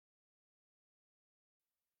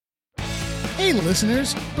Hey,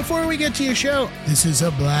 listeners, before we get to your show, this is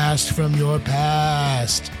a blast from your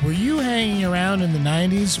past. Were you hanging around in the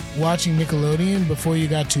 90s watching Nickelodeon before you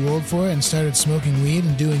got too old for it and started smoking weed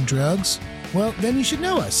and doing drugs? Well, then you should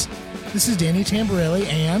know us. This is Danny Tamborelli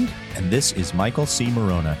and this is Michael C.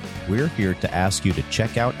 Morona. We're here to ask you to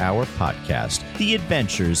check out our podcast, The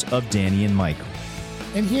Adventures of Danny and Michael.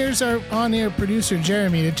 And here's our on-air producer,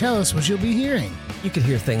 Jeremy, to tell us what you'll be hearing. You could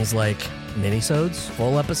hear things like minisodes,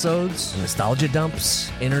 full episodes, nostalgia dumps,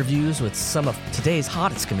 interviews with some of today's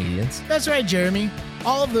hottest comedians. That's right, Jeremy.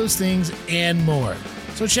 All of those things and more.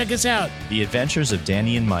 So check us out. The Adventures of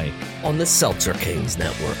Danny and Mike. On the Seltzer Kings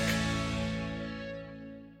Network.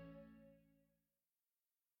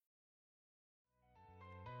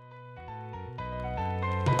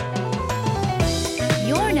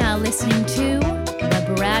 You're now listening to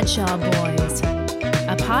The Bradshaw Boys,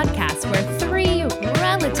 a podcast where three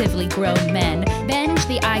relatively grown men binge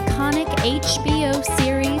the iconic HBO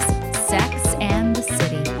series Sex and the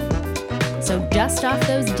City. So dust off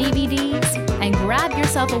those DVDs and grab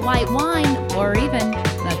yourself a white wine or even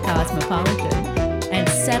a Cosmopolitan and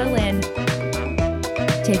settle in.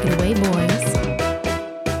 Take it away, boys.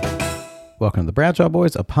 Welcome to The Bradshaw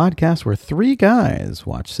Boys, a podcast where three guys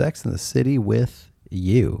watch Sex and the City with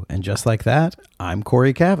you. And just like that, I'm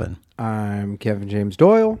Corey Cavan. I'm Kevin James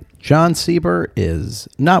Doyle. John Sieber is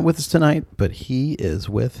not with us tonight, but he is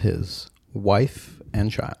with his wife and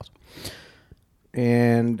child.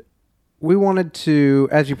 And we wanted to,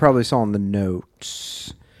 as you probably saw in the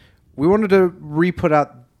notes, we wanted to re-put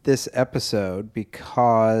out this episode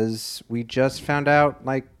because we just found out,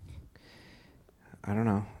 like, I don't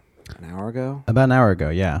know, an hour ago? About an hour ago,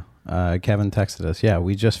 yeah. Kevin texted us. Yeah,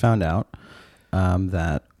 we just found out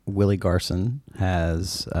that Willie Garson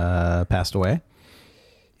has passed away.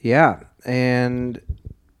 Yeah, and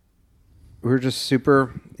we were just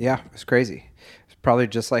super, it's crazy. It's probably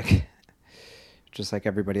just like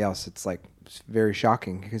everybody else. It's like it's very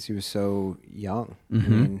shocking because he was so young. Mm-hmm.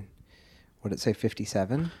 I mean, what did it say,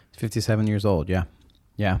 57? 57 years old, yeah.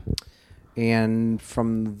 Yeah. And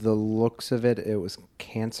from the looks of it, it was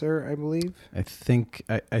cancer, I believe. I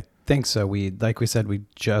think so. We said, we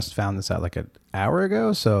just found this out like an hour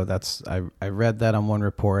ago. So that's I read that on one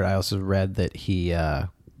report. I also read that he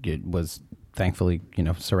was thankfully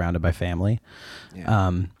surrounded by family.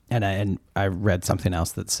 Yeah. And I read something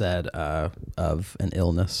else that said of an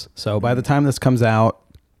illness. So by the time this comes out,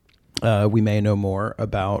 we may know more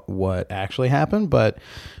about what actually happened, but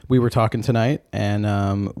we were talking tonight,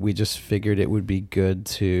 and we just figured it would be good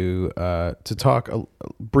to talk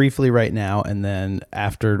briefly right now, and then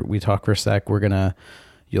after we talk for a sec,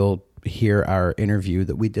 you'll hear our interview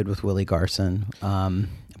that we did with Willie Garson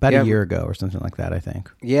about a year ago or something like that, I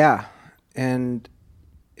think. Yeah, and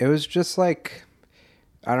it was just like,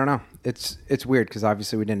 I don't know. It's weird because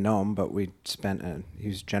obviously we didn't know him, but he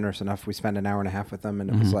was generous enough. We spent an hour and a half with him, and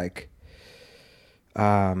it was like,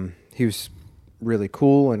 he was really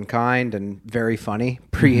cool and kind and very funny.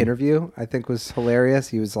 Pre-interview, I think, was hilarious.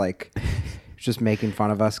 He was like, just making fun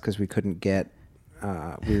of us because we couldn't get.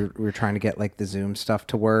 We were trying to get like the Zoom stuff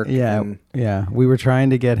to work. Yeah. We were trying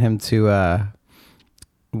to get him to.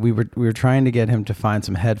 We were trying to get him to find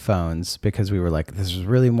some headphones because we were like, this is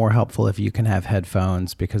really more helpful if you can have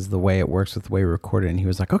headphones because of the way it works with the way we record it. And he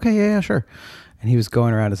was like, okay, yeah, sure. And he was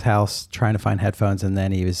going around his house trying to find headphones. And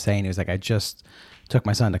then he was like, I just took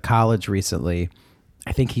my son to college recently.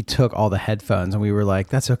 I think he took all the headphones, and we were like,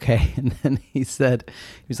 that's okay. And then he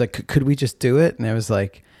was like, could we just do it? And I was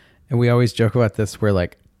like, and we always joke about this. We're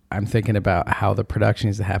like, I'm thinking about how the production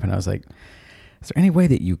needs to happen. I was like, is there any way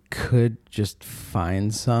that you could just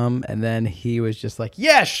find some? And then he was just like,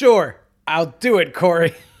 yeah, sure. I'll do it,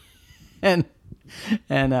 Corey. and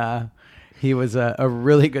he was a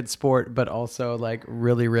really good sport, but also like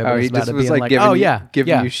really ribbons about it, being like,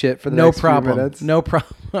 giving you shit for the next few minutes. No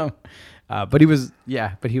problem. But he was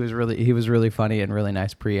really funny and really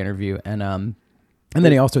nice pre-interview. And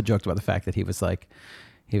then he also joked about the fact that he was like,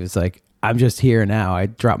 I'm just here now. I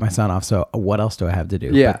dropped my son off. So what else do I have to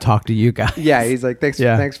do? Yeah. But talk to you guys. Yeah. He's like, thanks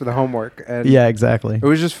for the homework. And yeah, exactly. it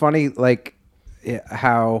was just funny. Like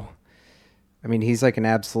how, I mean, he's like an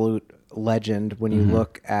absolute legend when you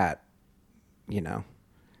look at,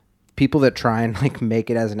 people that try and like make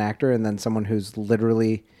it as an actor, and then someone who's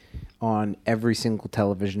literally on every single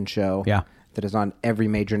television show that is on every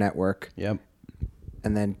major network. Yep.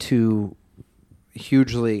 And then two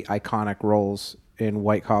hugely iconic roles in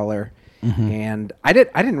White Collar. And I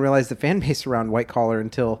didn't realize the fan base around White Collar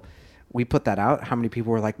until we put that out. How many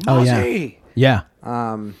people were like, Mozzie! Oh, yeah.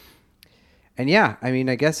 And yeah, I mean,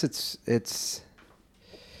 I guess it's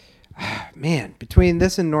man, between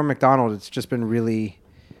this and Norm Macdonald, it's just been really.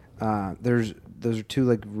 Those are two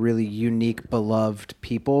like really unique, beloved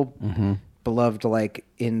people, beloved like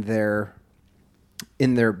in their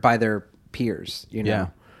by their peers, you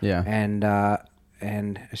know. Yeah.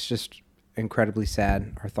 And it's just incredibly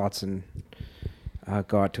sad. Our thoughts and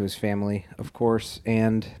go out to his family, of course.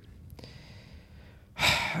 And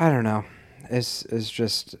I don't know. It's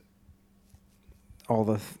just all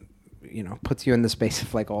the, puts you in the space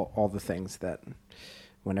of like all the things that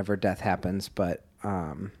whenever death happens. But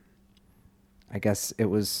I guess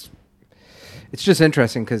it's just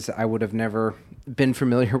interesting because I would have never been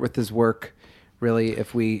familiar with his work really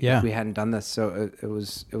if we hadn't done this. So it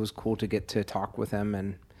was cool to get to talk with him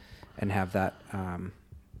and have that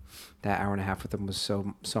hour and a half with him was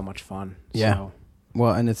so much fun. Yeah. So.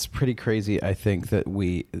 Well, and it's pretty crazy. I think that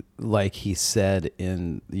we, like he said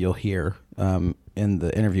you'll hear in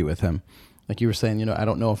the interview with him, like you were saying, I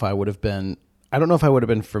don't know if I would have been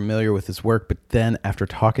familiar with his work, but then after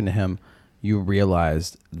talking to him, you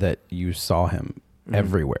realized that you saw him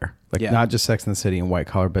everywhere. Like not just Sex and the City and White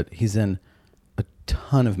Collar, but he's in a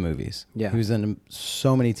ton of movies. Yeah. He was in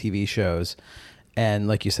so many TV shows. And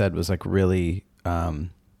like you said, was like really,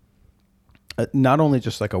 not only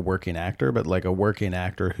just like a working actor, but like a working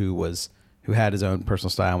actor who had his own personal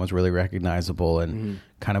style and was really recognizable and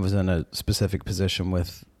kind of was in a specific position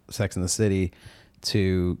with Sex and the City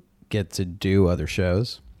to get to do other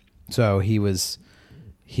shows. So he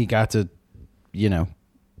got to,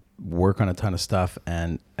 work on a ton of stuff,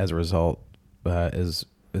 and as a result, is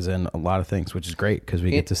in a lot of things, which is great because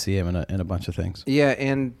we get to see him in a bunch of things. Yeah,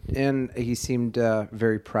 and he seemed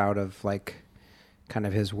very proud of like kind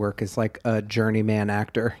of his work as like a journeyman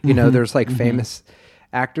actor. There's like famous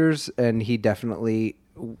actors, and he definitely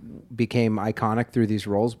became iconic through these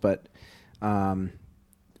roles. But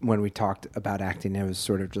when we talked about acting, it was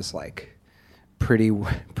sort of just like pretty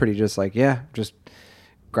just like just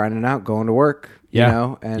grinding out, going to work.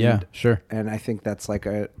 And sure. And I think that's like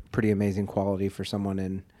a pretty amazing quality for someone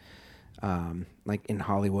in like in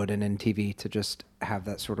Hollywood and in TV to just have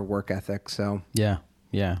that sort of work ethic. So yeah.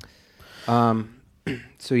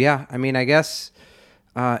 So yeah, I mean, I guess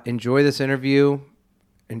enjoy this interview,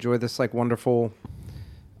 enjoy this like wonderful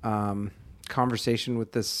conversation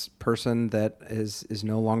with this person that is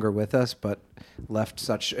no longer with us, but left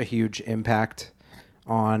such a huge impact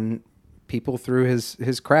on people through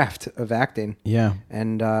his craft of acting. Yeah.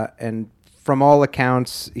 And from all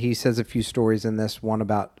accounts, he says a few stories in this, one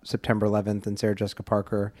about September 11th and Sarah Jessica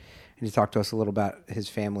Parker. And he talked to us a little about his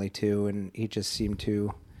family too. And he just seemed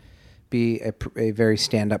to be a very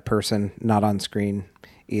stand-up person, not on screen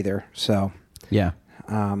either. So yeah,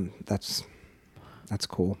 that's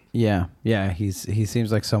cool. Yeah. He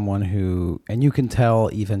seems like someone who, and you can tell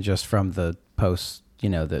even just from the posts,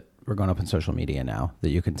 that we're going up in social media now, that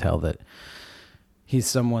you can tell that he's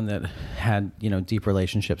someone that had, deep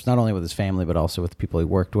relationships, not only with his family, but also with people he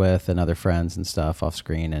worked with and other friends and stuff off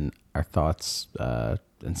screen. And our thoughts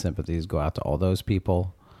and sympathies go out to all those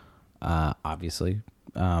people, obviously.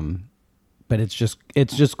 But it's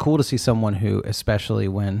just cool to see someone who, especially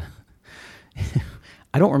when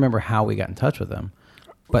I don't remember how we got in touch with him,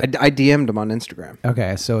 but I DM'd him on Instagram.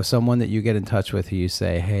 Okay, so someone that you get in touch with who you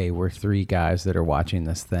say, hey, we're three guys that are watching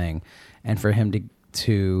this thing, and for him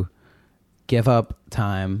to give up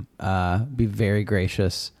time, be very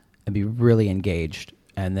gracious, and be really engaged,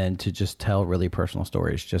 and then to just tell really personal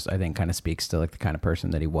stories, just I think kind of speaks to like the kind of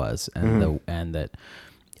person that he was, and and that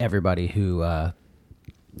everybody who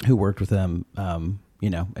worked with him,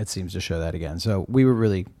 it seems to show that again. So we're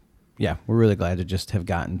really glad to just have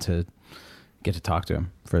gotten to get to talk to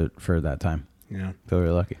him for that time. Yeah. Feel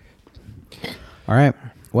really lucky. All right.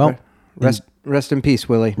 Well, rest in peace,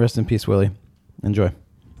 Willie. Rest in peace, Willie. Enjoy.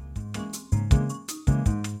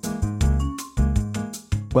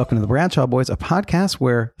 Welcome to the Bradshaw Boys, a podcast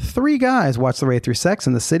where three guys watch the way through Sex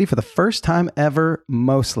and the City for the first time ever,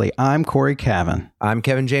 mostly. I'm Corey Cavan. I'm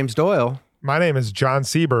Kevin James Doyle. My name is John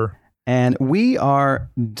Sieber. And we are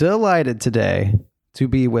delighted today to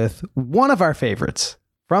be with one of our favorites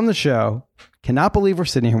from the show. Cannot believe we're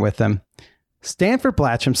sitting here with him. Stanford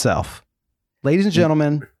Blatch himself. Ladies and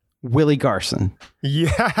gentlemen, Willie Garson.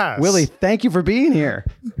 Yes. Willie, thank you for being here.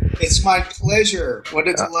 It's my pleasure. What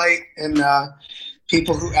a delight. And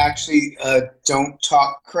people who actually don't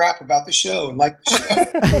talk crap about the show and like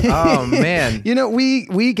the show. Oh, man.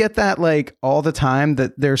 We get that like all the time,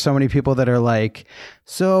 that there's so many people that are like,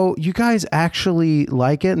 so you guys actually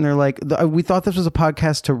like it? And they're like, we thought this was a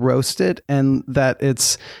podcast to roast it, and that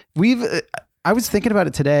I was thinking about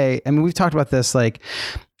it today. I mean, we've talked about this like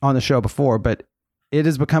on the show before, but it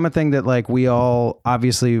has become a thing that like we all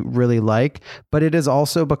obviously really like, but it has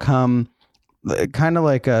also become kind of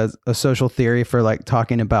like a social theory for like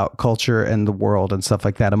talking about culture and the world and stuff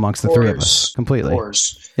like that amongst the three of us. Completely. Of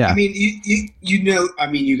course. Yeah. I mean, you know, I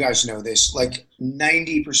mean, you guys know this, like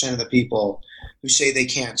 90% of the people who say they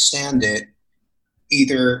can't stand it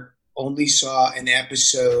either only saw an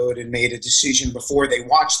episode and made a decision before they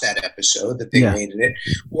watched that episode that they hated it,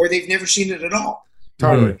 or they've never seen it at all.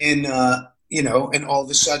 Totally. And, you know, and all of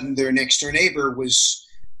a sudden their next door neighbor was,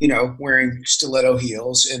 you know, wearing stiletto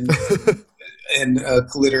heels and a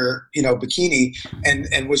glitter, you know, bikini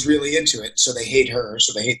and was really into it. So they hate her.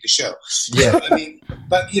 So they hate the show. Yeah. I mean,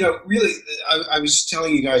 but, you know, really, I was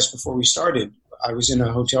telling you guys before we started, I was in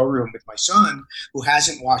a hotel room with my son who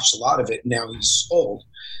hasn't watched a lot of it. Now he's old.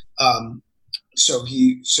 So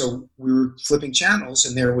we were flipping channels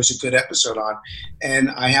and there was a good episode on,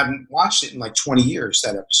 and I haven't watched it in like 20 years,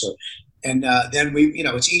 that episode. And then we, you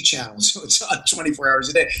know, it's E-channel, so it's on 24 hours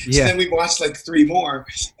a day. So then we watched like 3 more,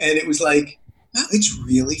 and it was like, oh, it's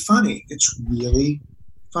really funny. It's really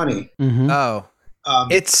funny. Mm-hmm. Oh,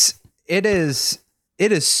 it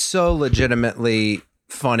is so legitimately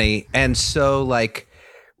funny, and so like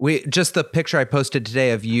just the picture I posted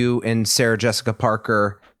today of you and Sarah Jessica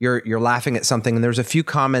Parker. You're laughing at something, and there's a few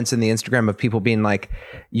comments in the Instagram of people being like,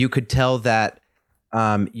 you could tell that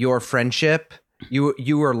your friendship.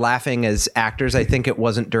 You were laughing as actors. I think it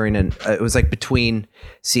wasn't during it was like between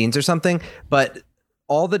scenes or something, but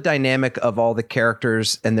all the dynamic of all the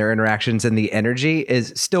characters and their interactions and the energy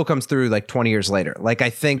still comes through like 20 years later. Like, I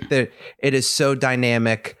think that it is so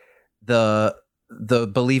dynamic. The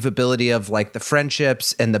believability of like the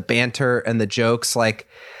friendships and the banter and the jokes. Like,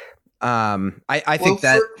 I think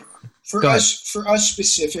that for us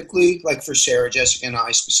specifically, like for Sarah Jessica and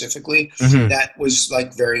I specifically, that was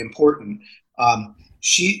like very important.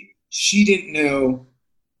 She didn't know,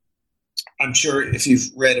 I'm sure if you've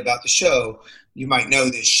read about the show, you might know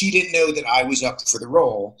this. She didn't know that I was up for the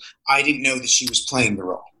role. I didn't know that she was playing the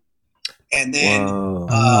role. And then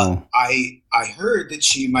I heard that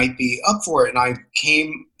she might be up for it. And I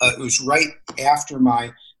came, it was right after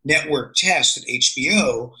my network test at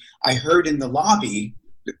HBO. I heard in the lobby,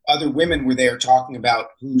 other women were there talking about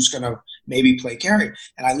who's going to maybe play Carrie.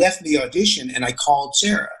 And I left the audition and I called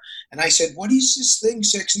Sarah. And I said, what is this thing,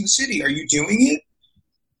 Sex and the City? Are you doing it?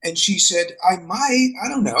 And she said, I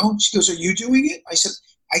don't know. She goes, are you doing it? I said,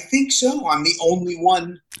 I think so. I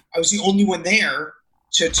was the only one there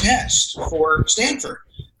to test for Stanford.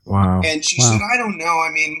 Wow. And she said, I don't know. I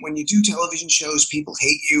mean, when you do television shows, people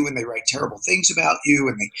hate you and they write terrible things about you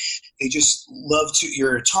and they just love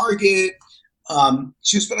you're a target.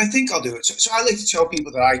 She goes, but I think I'll do it. So I like to tell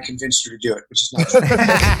people that I convinced her to do it, which is not true.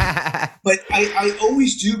 But I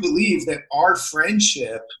always do believe that our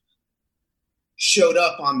friendship showed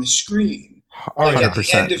up on the screen. Like 100%. at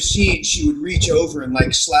the end of scene, she would reach over and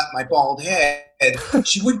like slap my bald head.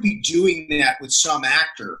 She wouldn't be doing that with some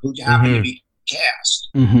actor who happened to be cast.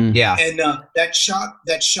 Mm-hmm. Yeah. And that shot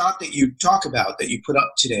that you talk about that you put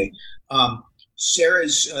up today,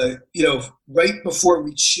 Sarah's, you know, right before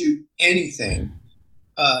we'd shoot anything,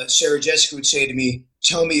 Sarah Jessica would say to me,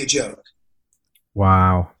 tell me a joke.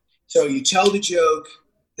 Wow. So you tell the joke,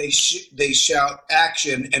 they shout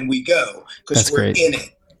action, and we go because we're in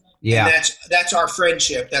it. Yeah. And that's our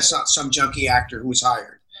friendship. That's not some junkie actor who was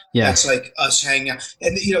hired. Yeah. That's like us hanging out.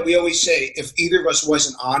 And, you know, we always say if either of us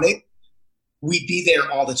wasn't on it, we'd be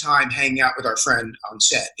there all the time hanging out with our friend on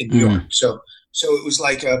set in New York. So it was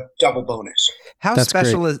like a double bonus. That's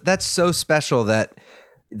special that's so special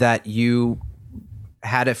that you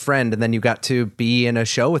had a friend and then you got to be in a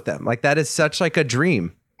show with them. Like, that is such like a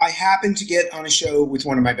dream. I happened to get on a show with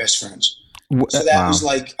one of my best friends. So that was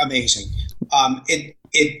like amazing.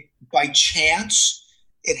 It by chance,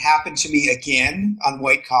 it happened to me again on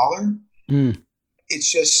White Collar. It's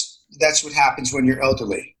just, that's what happens when you're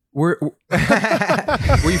elderly. Were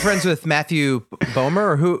you friends with Matthew Bomer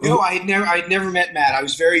or who? No, I'd never met Matt. I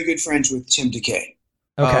was very good friends with Tim DeKay.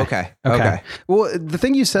 Okay. Okay. Well, the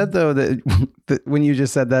thing you said though, that when you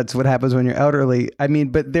just said that's what happens when you're elderly, I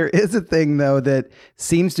mean, but there is a thing though that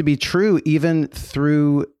seems to be true even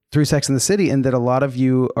through Sex and the City, and that a lot of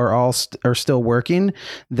you are still working,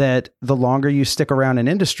 that the longer you stick around in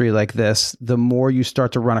industry like this, the more you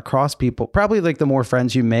start to run across people, probably like the more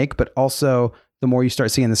friends you make, but also the more you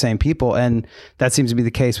start seeing the same people. And that seems to be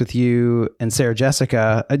the case with you and Sarah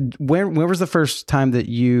Jessica. When was the first time that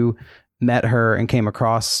you met her and came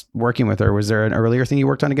across working with her? Was there an earlier thing you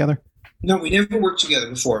worked on together? No, we never worked together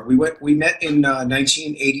before. We met in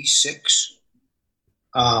 1986.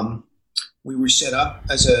 we were set up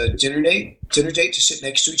as a dinner date to sit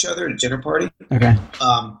next to each other at a dinner party. Okay.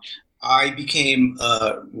 I became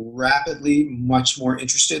rapidly much more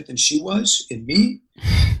interested than she was in me.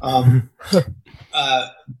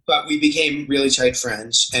 But we became really tight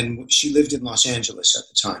friends, and she lived in Los Angeles at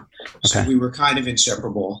the time. So Okay. we were kind of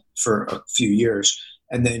inseparable for a few years.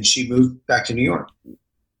 And then she moved back to New York.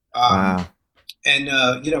 Wow. And,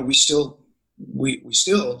 we still,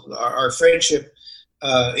 our friendship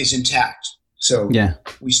is intact. So Yeah.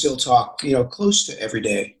 we still talk, close to every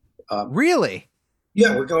day. Really?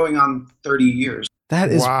 Yeah, we're going on 30 years. That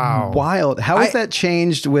is Wow. wild. How has that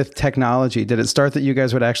changed with technology? Did it start that you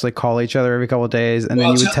guys would actually call each other every couple of days and then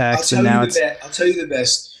you would text, and now it's... I'll tell you the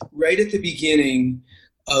best. Right at the beginning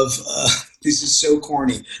of, this is so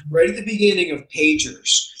corny, right at the beginning of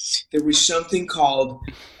pagers, there was something called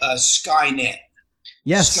Skynet.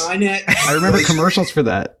 Yes. Skynet. I remember commercials for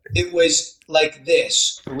that. It was like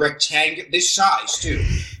this, this size too,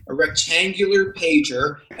 a rectangular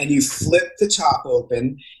pager, and you flip the top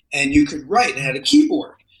open, and you could write. It had a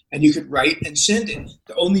keyboard, and you could write and send it.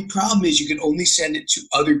 The only problem is you could only send it to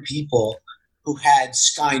other people who had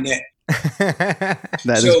Skynet.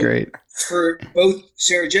 That is great. For both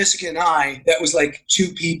Sarah Jessica and I, that was like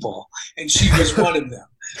 2 people, and she was one of them.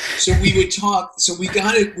 So we would talk. So we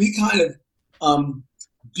kind of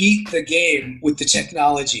beat the game with the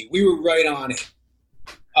technology. We were right on it.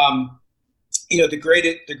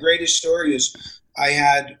 The greatest story is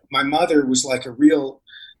my mother was like a real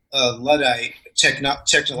Luddite,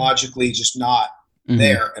 technologically just not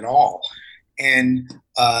there at all. And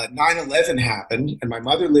 9/11 happened, and my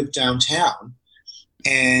mother lived downtown,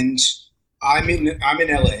 and I'm in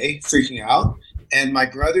LA freaking out, and my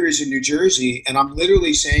brother is in New Jersey, and I'm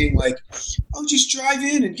literally saying like, "Oh, just drive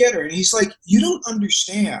in and get her," and he's like, "You don't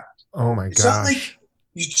understand. Oh my It's not gosh. like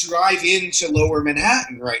you drive into Lower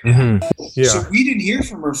Manhattan right now." Yeah. So we didn't hear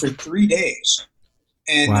from her for 3 days,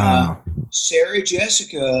 and Wow. Sarah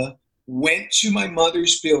Jessica went to my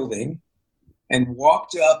mother's building and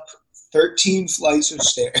walked up 13 flights of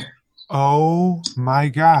stairs Oh my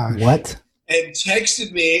gosh. What? and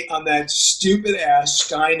texted me on that stupid ass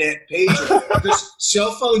Skynet pager because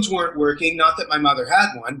cell phones weren't working. Not that my mother had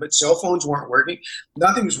one, but cell phones weren't working.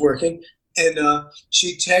 Nothing was working. And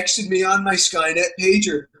she texted me on my Skynet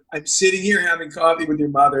pager, "I'm sitting here having coffee with your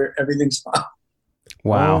mother. Everything's fine."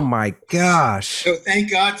 Wow. Oh my gosh. So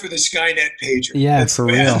thank God for the Skynet pager. Yeah, for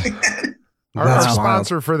real. Our That's wild.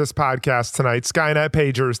 sponsor for this podcast tonight, Skynet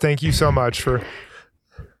Pagers. Thank you so much for.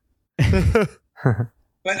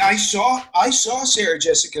 But I saw Sarah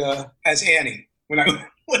Jessica as Annie when I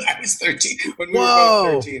was 13. When we were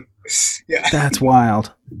Whoa. both 13. Yeah. That's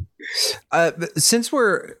wild. Since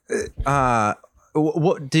we're,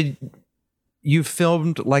 what did you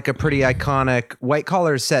filmed like a pretty iconic White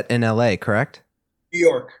Collar set in LA, correct? New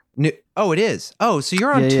York. Oh, it is. Oh, so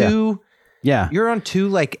you're on Yeah, two. Yeah. You're on 2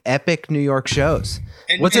 like epic New York shows.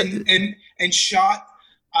 And, What's and, it? and shot.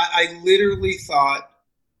 I literally thought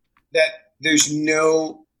that there's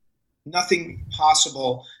nothing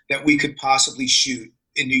possible that we could possibly shoot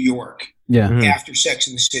in New York Yeah. after Sex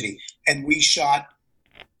and the City, and we shot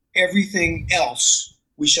everything else.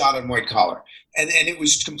 We shot on White Collar, and it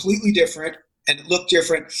was completely different, and it looked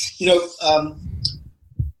different.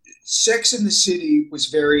 Sex and the City was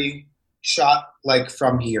very shot like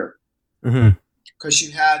from here. Because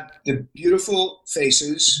you had the beautiful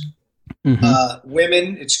faces,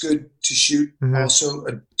 women. It's good to shoot also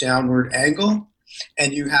a downward angle,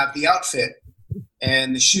 and you have the outfit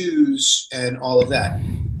and the shoes and all of that.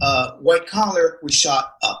 White Collar was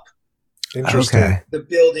shot up. Interesting. Okay. The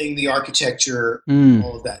building, the architecture,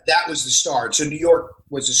 all of that. That was the star. So New York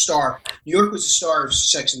was a star. New York was the star of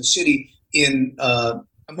Sex and the City in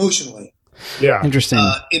emotionally. Yeah. Interesting.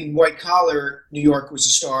 In White Collar, New York was a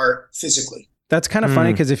star physically. That's kind of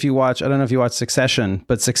funny because if you watch, I don't know if you watch Succession,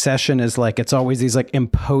 but Succession is like, it's always these like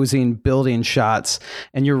imposing building shots.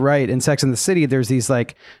 And you're right. In Sex and the City, there's these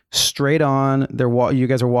like straight on, you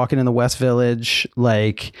guys are walking in the West Village,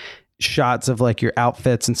 like shots of like your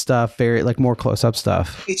outfits and stuff, very like more close up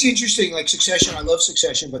stuff. It's interesting, like Succession. I love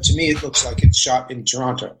Succession, but to me, it looks like it's shot in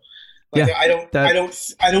Toronto. Like Yeah, I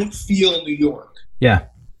don't feel New York. Yeah.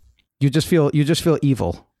 You just feel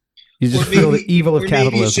evil. You just Or feel maybe- the evil of or maybe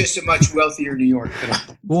capitalism. it's just a much wealthier New York than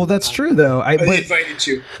Well, that's true though. I'm invited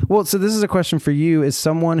to. Well, so this is a question for you as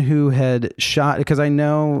someone who had shot, because I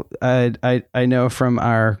know I know from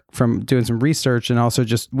doing some research, and also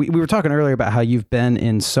just we were talking earlier about how you've been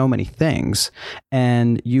in so many things,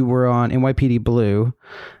 and you were on NYPD Blue,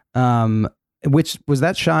 which was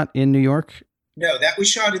that shot in New York? No, that was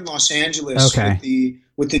shot in Los Angeles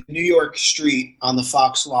with the New York street on the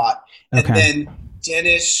Fox lot. And then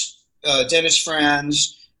Dennis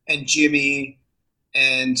Franz and Jimmy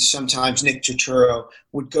and sometimes Nick Turturro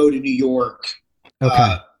would go to New York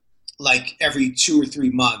like every 2 or 3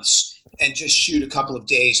 months and just shoot a couple of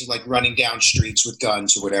days of like running down streets with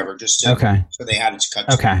guns or whatever. So they had it to cut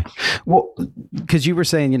to. Okay. Well, because you were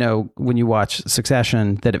saying, when you watch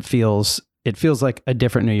Succession, that it feels like a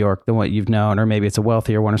different New York than what you've known, or maybe it's a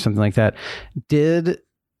wealthier one or something like that. Did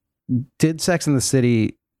Sex and the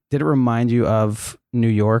City, did it remind you of New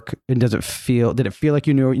York? And did it feel like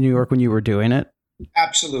you knew New York when you were doing it?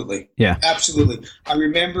 Absolutely. Yeah. Absolutely. I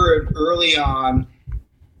remember it early on.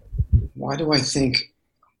 Why do I think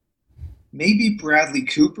maybe Bradley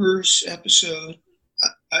Cooper's episode?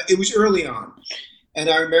 It was early on. And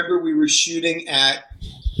I remember we were shooting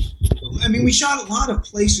we shot a lot of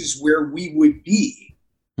places where we would be,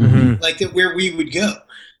 where we would go.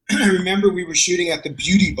 I remember we were shooting at the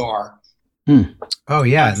Beauty Bar. Oh,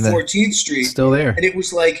 yeah. On 14th Street. Still there. And it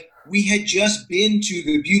was like we had just been to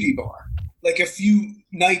the Beauty Bar like a few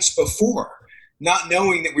nights before, not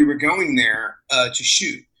knowing that we were going there to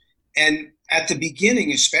shoot. And at the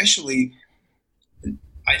beginning, especially,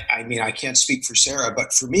 I can't speak for Sarah,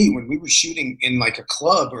 but for me, when we were shooting in like a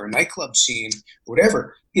club or a nightclub scene, or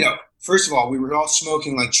whatever, first of all, we were all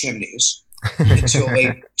smoking like chimneys until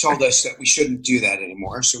they told us that we shouldn't do that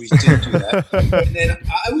anymore. So we didn't do that. And then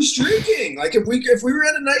I was drinking. Like if we were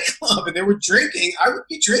at a nightclub and they were drinking, I would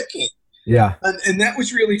be drinking. Yeah. And that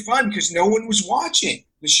was really fun because no one was watching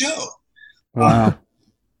the show. Wow.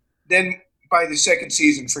 Then by the second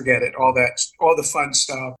season, forget it. All the fun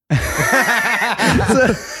stuff.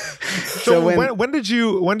 So when did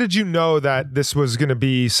you know that this was going to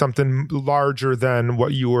be something larger than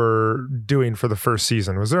what you were doing for the first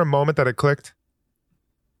season? Was there a moment that it clicked?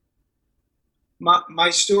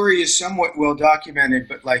 My story is somewhat well documented,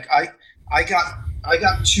 but like I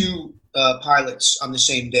got 2 pilots on the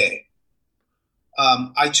same day.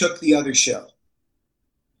 I took the other show.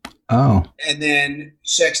 Oh. And then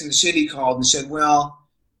Sex and the City called and said, well,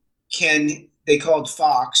 they called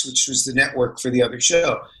Fox, which was the network for the other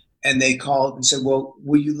show. And they called and said, well,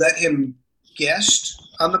 will you let him guest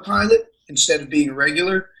on the pilot instead of being a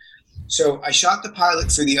regular? So I shot the pilot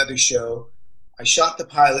for the other show. I shot the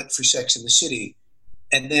pilot for Sex and the City.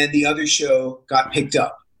 And then the other show got picked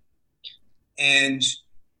up. And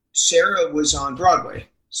Sarah was on Broadway.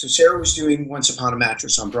 So Sarah was doing Once Upon a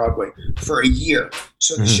Mattress on Broadway for a year.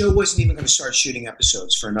 So the show wasn't even going to start shooting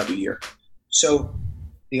episodes for another year. So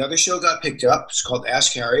the other show got picked up. It's called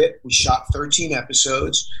Ask Harriet. We shot 13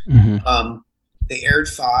 episodes. They aired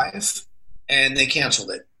 5 and they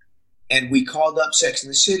canceled it. And we called up Sex and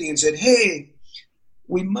the City and said, hey,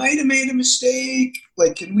 we might have made a mistake.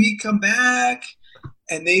 Like, can we come back?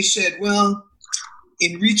 And they said, well,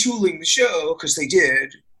 in retooling the show, because they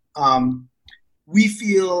did, we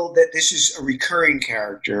feel that this is a recurring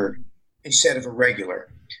character instead of a regular.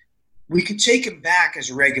 We could take him back as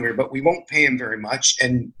a regular, but we won't pay him very much,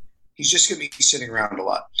 and he's just going to be sitting around a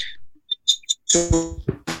lot. So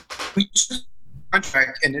we took the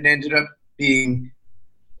contract, and it ended up being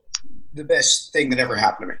the best thing that ever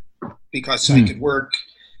happened to me because I could work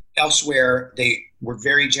elsewhere. They were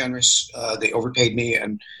very generous. They overpaid me,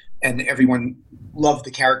 and everyone loved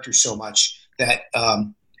the character so much that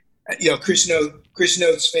Chris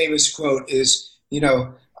Note's famous quote is,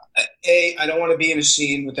 I don't want to be in a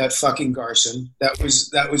scene with that fucking Garson. That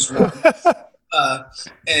was one.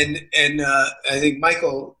 And I think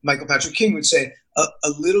Michael Patrick King would say a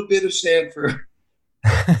little bit of Stanford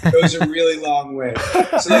goes a really long way.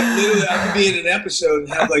 So like literally I could be in an episode and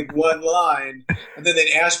have like one line, and then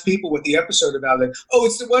they'd ask people what the episode about. Like, oh,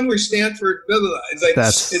 it's the one where Stanford blah blah blah.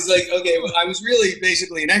 It's like okay, well, I was really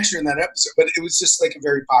basically an extra in that episode, but it was just like a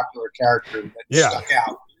very popular character that stuck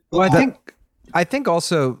out. Well, I think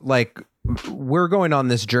also like we're going on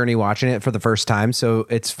this journey watching it for the first time, so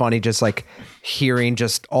it's funny just like hearing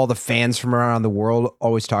just all the fans from around the world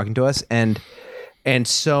always talking to us, and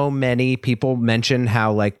so many people mention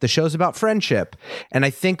how like the show's about friendship. And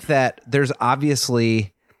I think that there's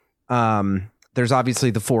obviously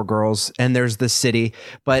the 4 girls and there's the city,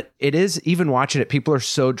 but it is, even watching it, people are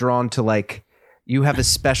so drawn to like, you have a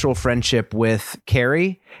special friendship with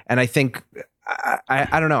Carrie. And I think,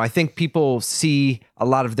 I don't know, I think people see a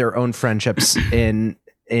lot of their own friendships in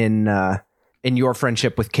your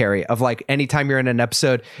friendship with Carrie, of like, anytime you're in an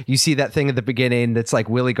episode, you see that thing at the beginning that's like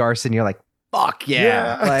Willie Garson, you're like, fuck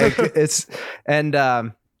yeah. Like it's, and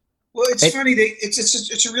well, it's funny.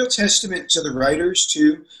 It's a real testament to the writers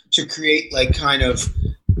too, to create like kind of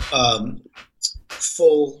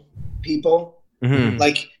full people Mhm.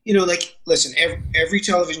 Like, listen, every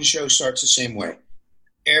television show starts the same way.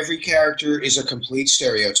 Every character is a complete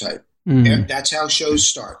stereotype. Mhm. That's how shows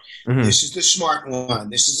start. Mhm. This is the smart one.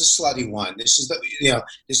 This is the slutty one. This is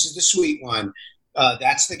this is the sweet one.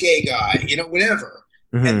 That's the gay guy, whatever.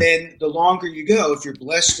 Mhm. And then the longer you go, if you're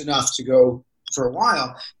blessed enough to go for a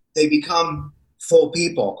while, they become full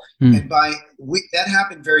people. And that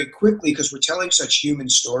happened very quickly because we're telling such human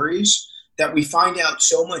stories that we find out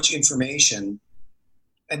so much information.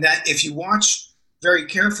 And that if you watch very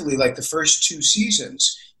carefully, like the first 2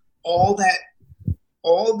 seasons, all that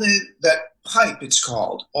pipe, it's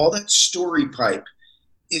called, all that story pipe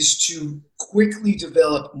is to quickly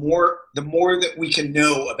develop the more that we can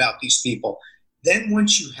know about these people. Then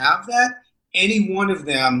once you have that, any one of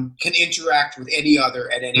them can interact with any other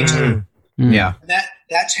at any time. Yeah. And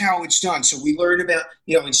that's how it's done. So we learn about,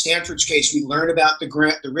 in Stanford's case, we learn about the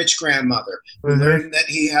rich grandmother. We learn that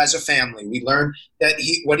he has a family. We learn that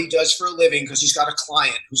what he does for a living because he's got a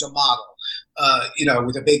client who's a model,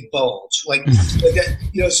 with a big bulge. Like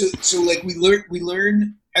that, so like we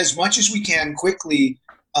learn as much as we can quickly.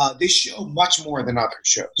 This show, much more than other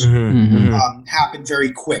shows, happened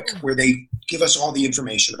very quick, where they give us all the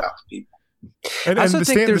information about the people. And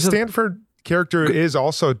the Stanford character is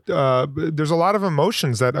also there's a lot of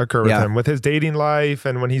emotions that occur with him, with his dating life,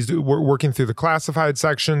 and when he's working through the classified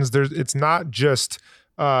sections. It's not just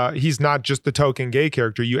he's not just the token gay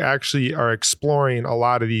character. You actually are exploring a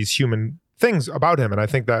lot of these human things about him, and I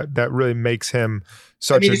think that really makes him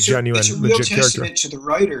such a genuine, it's a real legit testament character to the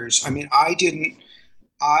writers. I mean, I didn't.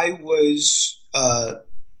 How do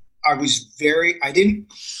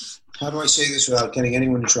I say this without getting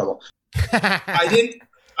anyone in trouble? I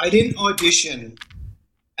didn't audition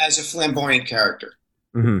as a flamboyant character.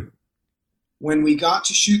 Mm-hmm. When we got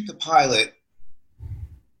to shoot the pilot,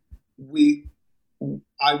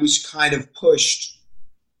 I was kind of pushed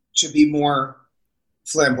to be more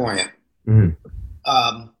flamboyant. Mm-hmm.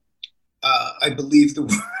 I believe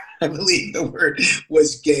the word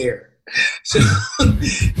was gayer. So,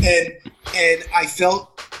 and I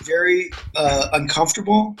felt very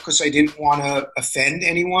uncomfortable because I didn't want to offend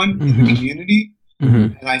anyone in the community.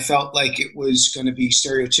 Mm-hmm. And I felt like it was going to be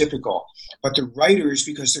stereotypical. But the writers,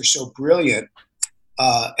 because they're so brilliant,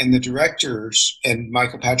 and the directors, and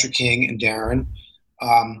Michael Patrick King and Darren,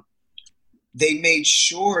 they made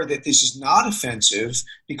sure that this is not offensive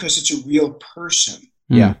because it's a real person.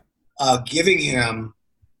 Yeah. Giving him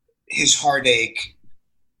his heartache,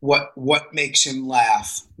 what makes him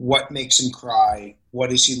laugh, what makes him cry, what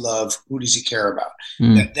does he love, who does he care about?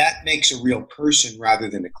 That makes a real person rather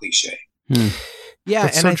than a cliche. Yeah,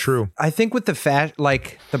 that's so true. I think with the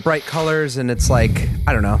like the bright colors, and it's like,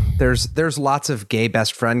 I don't know, there's lots of gay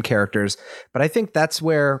best friend characters, but I think that's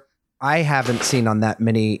where I haven't seen on that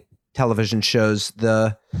many television shows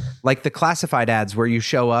the classified ads where you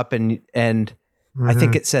show up and I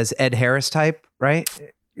think it says Ed Harris type, right?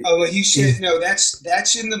 Oh, well, he said no.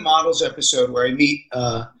 That's in the models episode where I meet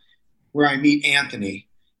Anthony.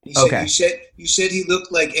 He said, Okay. You said he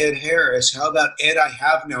looked like Ed Harris. How about Ed? I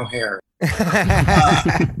have no hair. And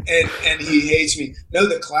he hates me. No,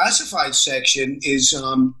 the classified section is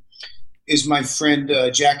my friend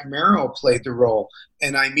Jack Merrill played the role,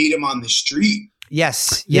 and I meet him on the street.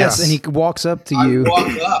 Yes, and he walks up to you. I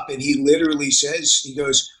walk up, and he literally says, he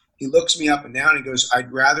looks me up and down, and he goes,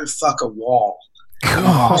 "I'd rather fuck a wall." And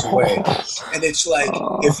walks away. And it's like,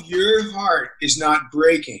 if your heart is not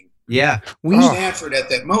breaking, Stanford at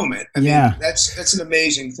that moment. I mean, that's an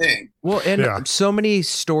amazing thing. Well, and so many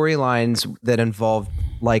storylines that involve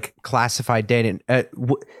like classified dating that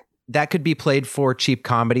could be played for cheap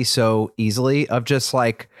comedy so easily, of just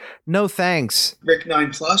like, no thanks, Rick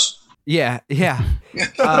 9+. Yeah.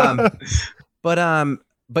 But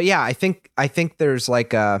yeah, I think there's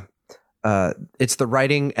like it's the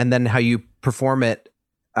writing and then how you perform it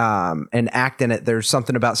and act in it. There's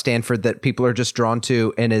something about Stanford that people are just drawn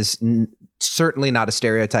to, and is certainly not a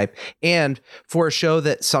stereotype. And for a show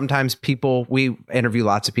that sometimes we interview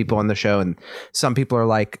lots of people on the show, and some people are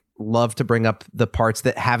like, love to bring up the parts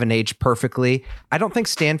that haven't aged perfectly. I don't think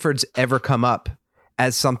Stanford's ever come up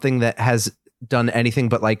as something that has done anything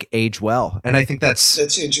but like age well. And I think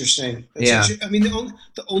that's interesting. I mean, the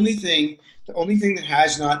only thing that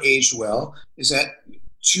has not aged well is that,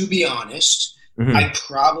 to be honest, I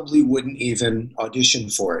probably wouldn't even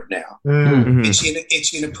audition for it now.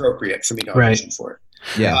 It's inappropriate for me to audition for it.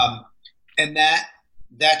 Yeah. And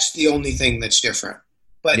that's the only thing that's different.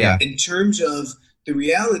 But in terms of the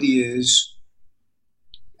reality is,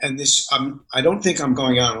 and this, I don't think I'm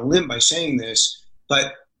going out on a limb by saying this,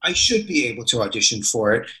 but I should be able to audition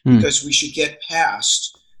for it because we should get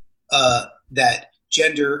past that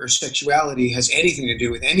gender or sexuality has anything to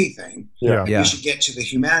do with anything. Yeah. You should get to the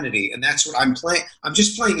humanity, and that's what I'm playing. I'm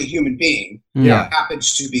just playing a human being Yeah. who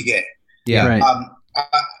happens to be gay. Yeah. Right.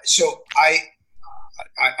 So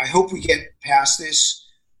I hope we get past this.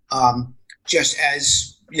 Just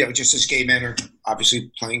as gay men are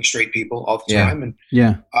obviously playing straight people all the time, and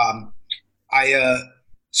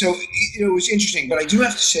so it was interesting. But I do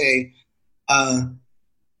have to say,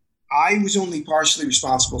 I was only partially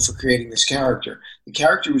responsible for creating this character. The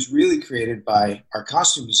character was really created by our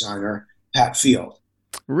costume designer, Pat Field.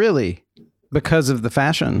 Really? Because of the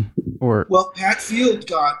fashion? Well, Pat Field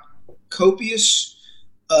got copious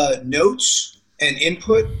notes and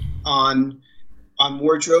input on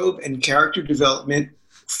wardrobe and character development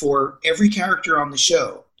for every character on the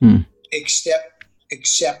show, except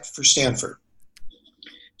for Stanford.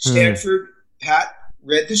 Stanford, Pat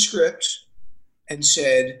read the script and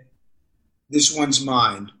said, "This one's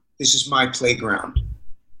mine. This is my playground."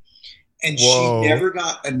 And she never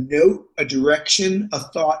got a note, a direction, a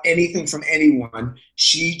thought, anything from anyone.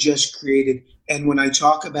 She just created. And when I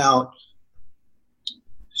talk about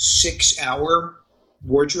 6-hour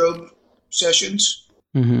wardrobe sessions,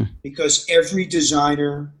 because every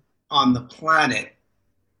designer on the planet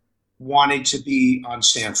wanted to be on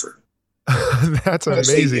Stanford. That's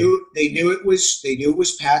amazing. They knew it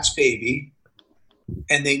was Pat's baby,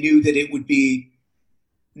 and they knew that it would be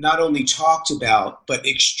not only talked about but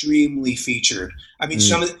extremely featured. I mean,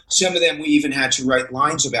 some of them we even had to write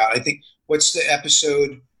lines about. I think, what's the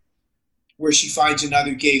episode where she finds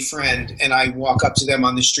another gay friend, and I walk up to them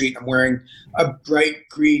on the street. I'm wearing a bright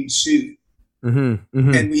green suit. And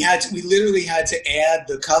we literally had to add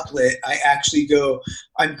the couplet. I actually go,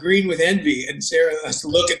 "I'm green with envy," and Sarah has to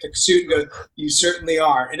look at the suit and go, "You certainly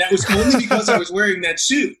are." And that was only because I was wearing that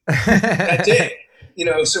suit that day.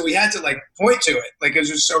 So we had to point to it, it was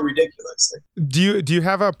just so ridiculous. Do you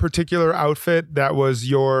have a particular outfit that was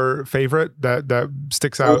your favorite that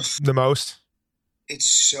sticks out the most? It's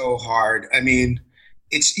so hard. I mean,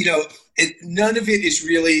 it's none of it is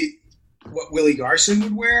really what Willie Garson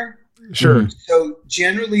would wear. Sure. So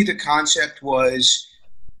generally the concept was,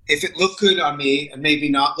 if it looked good on me and maybe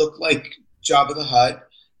not look like Jabba the Hutt,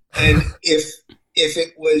 and if it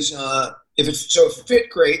fit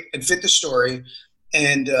great and fit the story,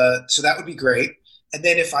 and so that would be great. And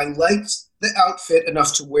then if I liked the outfit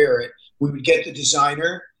enough to wear it, we would get the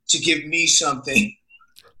designer to give me something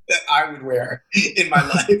that I would wear in my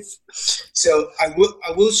life. So I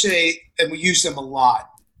will say, and we use them a lot,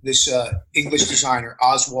 this English designer,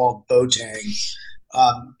 Oswald Boateng,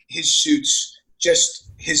 his suits, just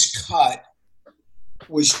his cut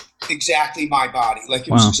was exactly my body. It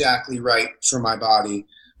was exactly right for my body.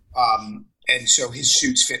 And so his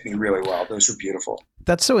suits fit me really well. Those were beautiful.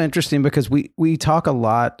 That's so interesting because we talk a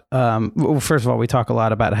lot. First of all, we talk a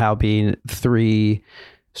lot about how being three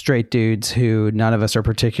straight dudes who none of us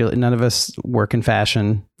work in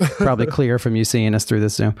fashion, probably clear from you seeing us through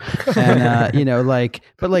this Zoom. And,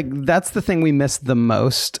 but that's the thing we miss the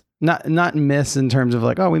most. Not miss in terms of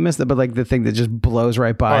we missed it, but the thing that just blows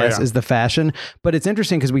right by us is the fashion. But it's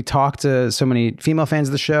interesting because we talk to so many female fans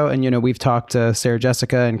of the show, and we've talked to Sarah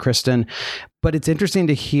Jessica and Kristen, but it's interesting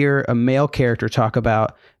to hear a male character talk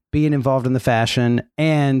about being involved in the fashion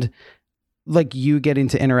and you getting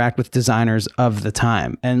to interact with designers of the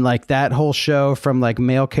time. And that whole show, from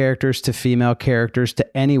male characters to female characters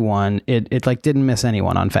to anyone, it didn't miss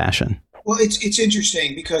anyone on fashion. Well, it's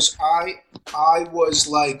interesting because I was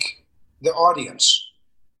like the audience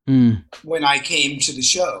when I came to the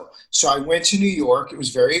show. So I went to New York. It was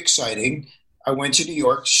very exciting. I went to New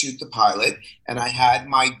York to shoot the pilot, and I had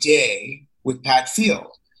my day with Pat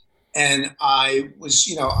Field. And I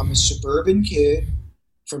was, I'm a suburban kid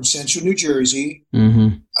from central New Jersey.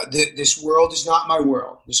 This world is not my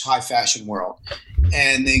world, this high fashion world.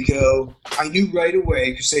 And they go, I knew right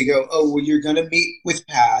away, because they go, "Oh, well, you're going to meet with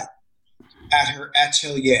Pat at her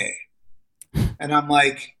atelier." And I'm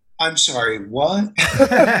like, "I'm sorry, what?"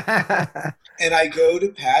 And I go to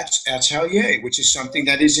Pat's atelier, which is something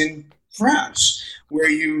that is in France, where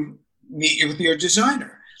you meet with your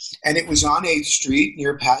designer. And it was on 8th Street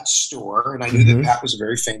near Pat's store. And I knew that Pat was a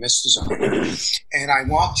very famous designer. And I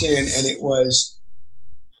walked in, and it was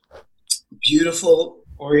beautiful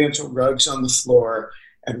Oriental rugs on the floor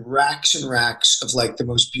and racks of the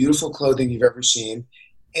most beautiful clothing you've ever seen,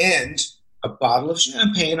 and a bottle of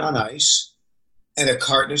champagne on ice and a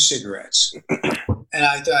carton of cigarettes. And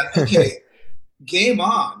I thought, okay, game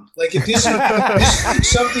on. If this is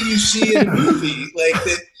something you see in a movie,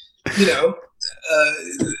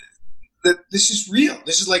 that this is real.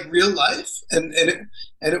 This is real life. And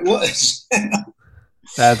it was.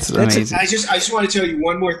 That's amazing. I just want to tell you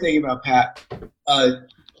one more thing about Pat.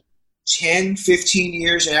 10, 15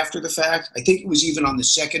 years after the fact, I think it was even on the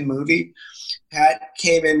second movie, Pat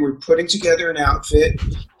came in, we're putting together an outfit,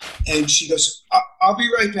 and she goes, I'll be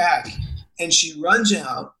right back. And she runs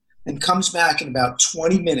out and comes back in about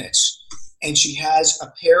 20 minutes, and she has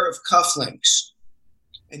a pair of cufflinks.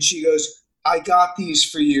 And she goes, I got these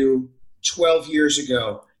for you 12 years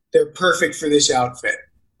ago. They're perfect for this outfit.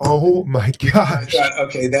 Oh my gosh. I thought,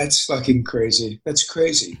 okay, that's fucking crazy. That's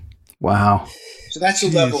crazy. Wow. So that's the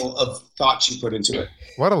level of thought she put into it.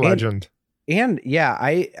 What a legend. And yeah,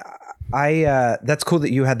 I that's cool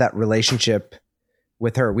that you had that relationship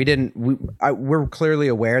with her. We're clearly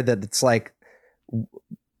aware that it's like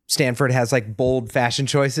Stanford has like bold fashion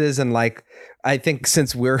choices, and like I think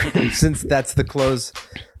since that's the clothes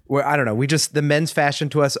where I don't know, the men's fashion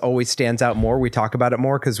to us always stands out more. We talk about it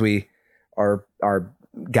more because we are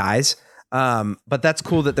guys. But that's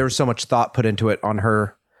cool that there was so much thought put into it on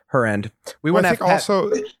her end. We want to have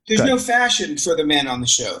also there's no fashion for the men on the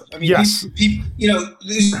show. I mean, yes. people,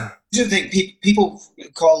 this is the thing. People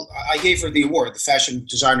call. I gave her the award, the Fashion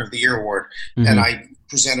Designer of the Year award, and I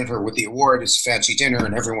presented her with the award. It's a fancy dinner,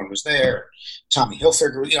 and everyone was there. Tommy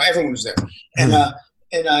Hilfiger, everyone was there, and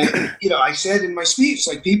I said in my speech,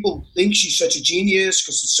 like, people think she's such a genius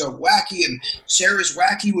because it's so wacky, and Sarah's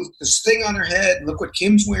wacky with this thing on her head. And look what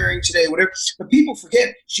Kim's wearing today, whatever. But people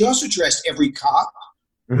forget she also dressed every cop.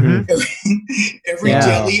 Every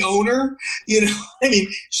deli owner, I mean,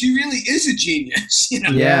 she really is a genius.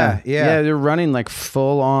 Yeah. They're running like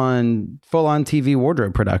full on TV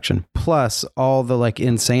wardrobe production, plus all the like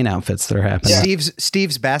insane outfits that are happening.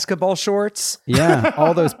 Steve's basketball shorts. Yeah,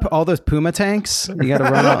 all those Puma tanks. You got to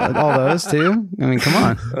run all those too. I mean, come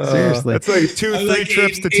on, seriously. It's like 2-3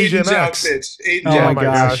 trips to TJ Maxx. Oh my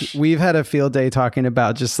gosh, we've had a field day talking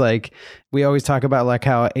about just like. We always talk about like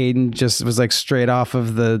how Aiden just was like straight off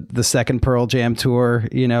of the second Pearl Jam tour,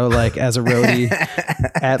 like as a roadie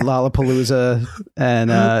at Lollapalooza,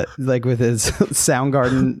 and like with his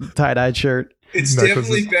Soundgarden tie-dyed shirt. It's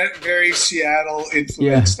definitely very Seattle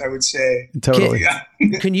influenced, I would say. Totally.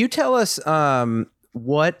 Can you tell us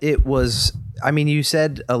what it was? I mean, you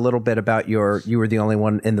said a little bit about you were the only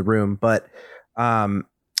one in the room, but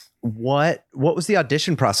what was the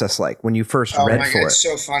audition process like when you first read for it? It's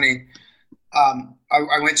so funny.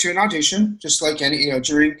 I went to an audition, just like any,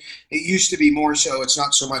 during, it used to be more so, it's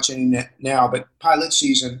not so much any now, but pilot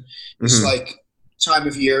season is like time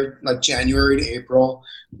of year, like January to April,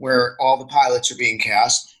 where all the pilots are being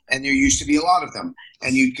cast, and there used to be a lot of them,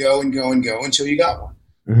 and you'd go and go and go until you got one.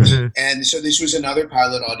 And so this was another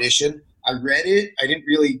pilot audition. I read it. I didn't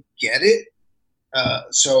really get it.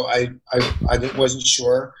 So I wasn't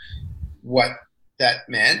sure what it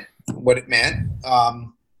meant.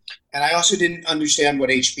 And I also didn't understand what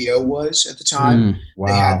HBO was at the time.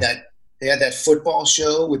 Wow. They had that football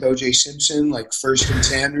show with O.J. Simpson, like First and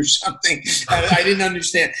 10 or something. I didn't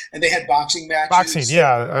understand. And they had boxing matches. Boxing, yeah.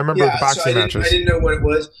 I remember the boxing matches. I didn't know what it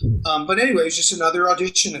was. But anyway, it was just another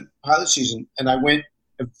audition at pilot season. And I went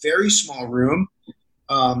a very small room,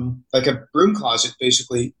 like a broom closet,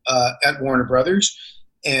 basically, at Warner Brothers.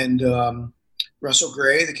 And Russell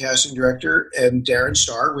Gray, the casting director, and Darren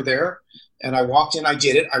Star were there. And I walked in, I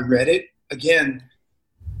did it, I read it. Again,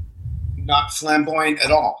 not flamboyant at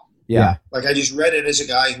all. Yeah. Like I just read it as a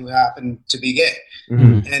guy who happened to be gay.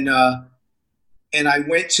 And I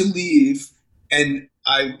went to leave, and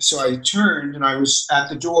I turned, and I was at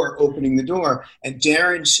the door, opening the door, and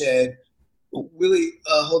Darren said, Willie,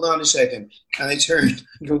 hold on a second. And I turned,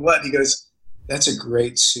 I go, what? He goes, that's a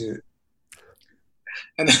great suit.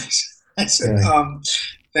 And I said,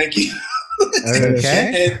 thank you.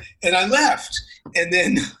 Okay. And I left, and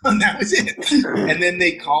then that was it. And then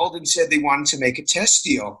they called and said they wanted to make a test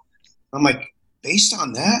deal. I'm like, based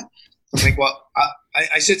on that? I'm like, well,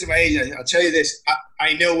 I said to my agent, I'll tell you this,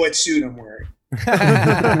 I know what suit I'm wearing.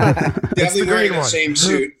 Definitely wearing the same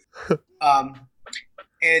suit.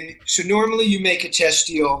 And so normally you make a test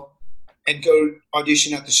deal and go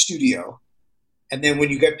audition at the studio. And then when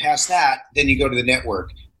you get past that, then you go to the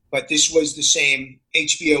network. But this was the same.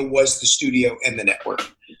 HBO was the studio and the network.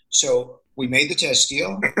 So we made the test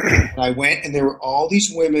deal. And I went, and there were all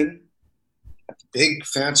these women at the big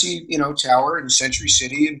fancy, tower in Century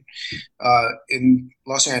City in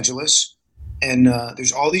Los Angeles. And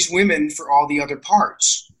there's all these women for all the other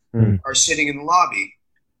parts are sitting in the lobby.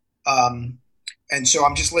 And so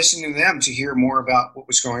I'm just listening to them to hear more about what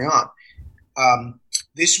was going on.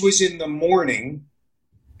 This was in the morning,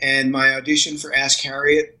 and my audition for Ask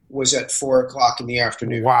Harriet was at 4:00 in the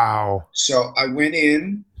afternoon. Wow. So I went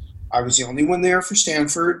in. I was the only one there for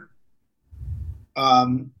Stanford.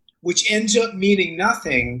 which ends up meaning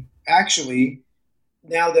nothing, actually,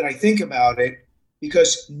 now that I think about it,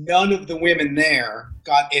 because none of the women there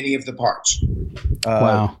got any of the parts.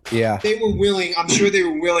 Wow. Yeah. They were willing, I'm sure they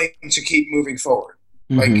were willing to keep moving forward,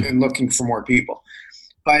 and looking for more people.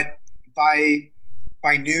 But by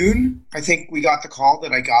noon, I think we got the call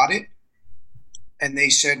that I got it. And they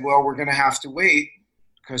said, well, we're going to have to wait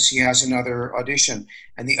because he has another audition.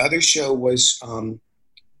 And the other show was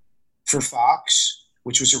for Fox,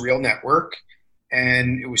 which was a real network.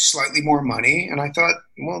 And it was slightly more money. And I thought,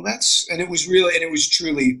 well, and it was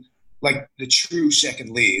truly like the true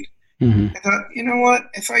second lead. I thought, you know what?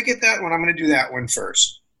 If I get that one, I'm going to do that one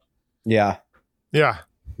first. Yeah. Yeah.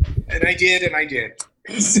 And I did.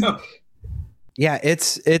 So. Yeah,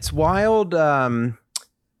 it's wild.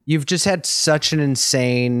 You've just had such an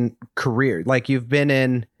insane career. Like you've been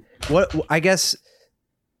in what I guess,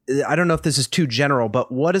 I don't know if this is too general,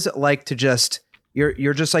 but what is it like to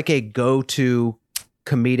you're just like a go-to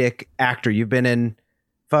comedic actor. You've been in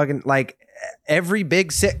fucking like every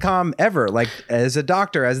big sitcom ever, like as a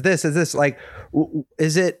doctor, as this, like,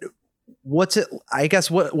 what's it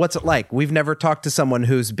like? We've never talked to someone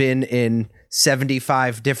who's been in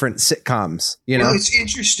 75 different sitcoms, you know? Well, it's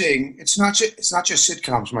interesting. It's not just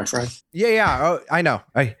sitcoms, my friend. Yeah. Oh, I know.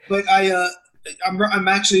 But I'm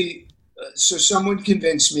actually, so someone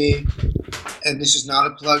convinced me, and this is not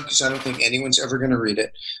a plug because I don't think anyone's ever going to read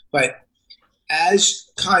it, but as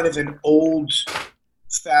kind of an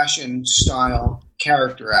old-fashioned style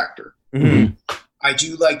character actor, I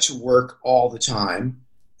do like to work all the time,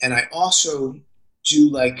 and I also do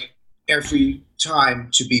like every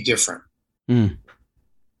time to be different.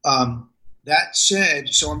 That said,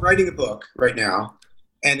 so I'm writing a book right now,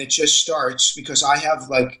 and it just starts because I have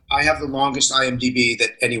the longest IMDb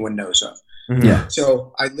that anyone knows of. Yeah.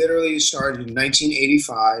 So I literally started in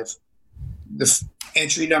 1985,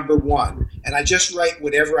 entry number 1, and I just write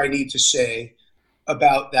whatever I need to say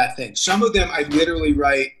about that thing. Some of them I literally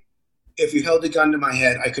write, if you held a gun to my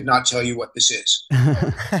head, I could not tell you what this is.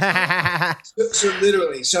 so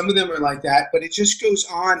literally, some of them are like that, but it just goes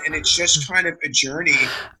on, and it's just kind of a journey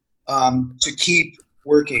to keep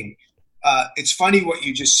working. It's funny what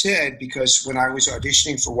you just said, because when I was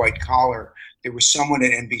auditioning for White Collar, there was someone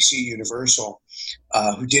at NBC Universal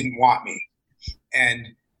who didn't want me.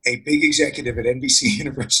 And a big executive at NBC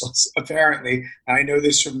Universal, apparently, and I know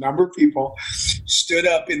this from a number of people, stood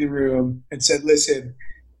up in the room and said, listen,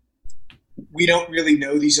 we don't really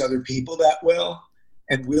know these other people that well.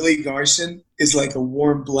 And Willie Garson is like a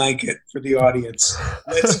warm blanket for the audience.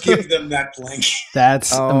 Let's give them that blanket.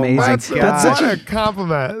 That's amazing. That's such a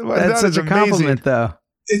compliment. That's such a compliment, though.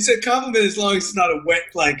 It's a compliment as long as it's not a wet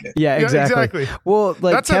blanket. Yeah, exactly. Well,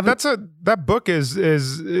 like that book is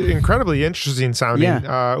incredibly interesting sounding.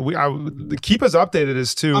 Yeah. Keep us updated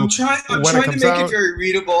as to I'm trying to make it very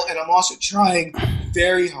readable, and I'm also trying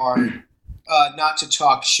very hard not to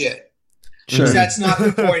talk shit. Sure. Because that's not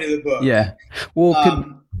the point of the book. Yeah.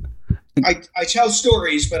 Well, I tell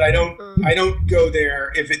stories, but I don't go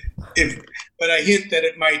there but I hint that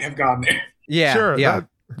it might have gone there. Yeah. Sure. Yeah.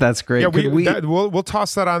 That's great. Yeah, we'll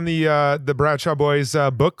toss that on the Bradshaw Boys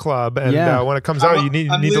book club, and when it comes out, you need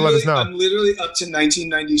to let us know. I'm literally up to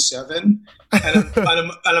 1997, and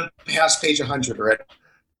I'm past page 100 already.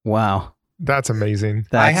 Wow, that's amazing.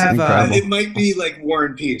 That's incredible. It might be like War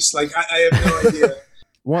and Peace. Like I have no idea.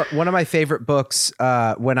 One of my favorite books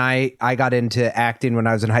when I got into acting when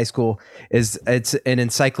I was in high school it's an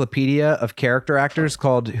encyclopedia of character actors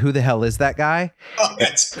called Who the Hell Is That Guy? Oh,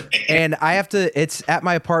 that's great. And it's at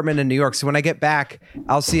my apartment in New York. So when I get back,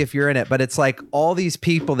 I'll see if you're in it. But it's like all these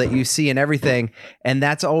people that you see and everything. And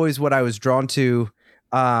that's always what I was drawn to.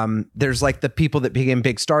 There's like the people that became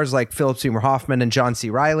big stars like Philip Seymour Hoffman and John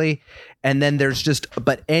C. Reilly. And then there's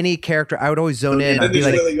but any character, I would always zone in. I'd be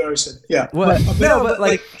like, Willie Garson. Yeah.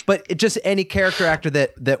 But just any character actor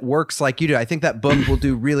that works like you do. I think that book will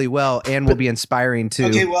do really well and will be inspiring too.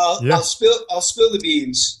 Okay, well, yeah. I'll spill the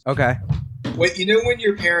beans. Okay. When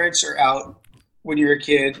your parents are out when you're a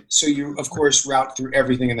kid, so you of course route through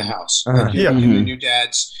everything in the house. Like you're looking in your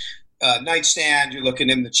dad's nightstand, you're looking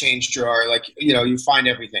in the change drawer, like you find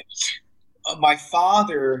everything. My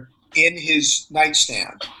father in his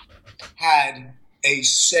nightstand had a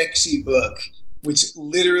sexy book, which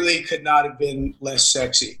literally could not have been less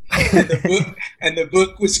sexy. And the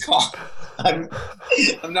book was called,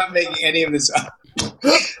 I'm not making any of this up.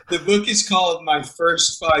 The book is called My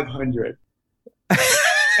First 500.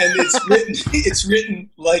 And it's written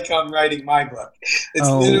like I'm writing my book. It's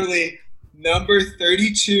literally number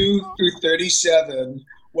 32 through 37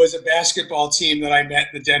 was a basketball team that I met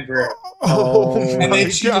in the Denver area. And then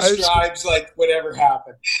she gosh. describes like whatever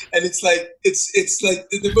happened. And it's like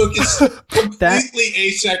the book is completely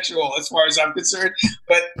asexual as far as I'm concerned.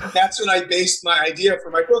 But that's what I based my idea for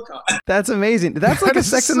my book on. That's amazing. That's like a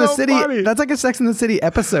Sex in the City. Funny. That's like a Sex in the City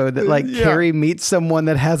episode that like Carrie meets someone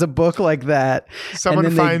that has a book like that. Someone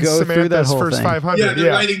and then finds they go through that Samantha's whole first thing. 500. Yeah,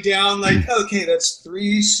 they're writing down like, okay, that's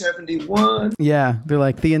 371. Yeah, they're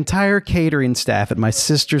like the entire catering staff at my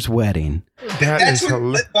sister's wedding. That's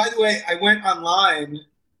what, by the way, I went online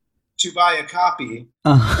to buy a copy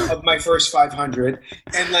of my first 500,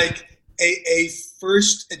 and like a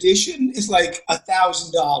first edition is like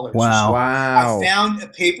 $1,000. Wow. I found a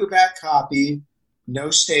paperback copy,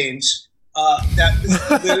 no stains.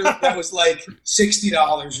 That was like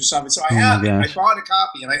 $60 or something. So I have it. I bought a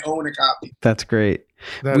copy and I own a copy. That's great.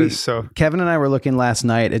 Kevin and I were looking last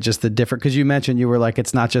night at just the different, because you mentioned you were like,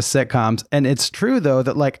 it's not just sitcoms. And it's true though,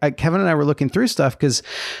 that like Kevin and I were looking through stuff because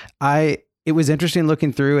it was interesting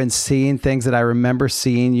looking through and seeing things that I remember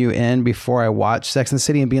seeing you in before I watched Sex and the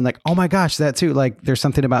City and being like, oh my gosh, that too. Like there's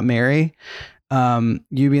something about Mary,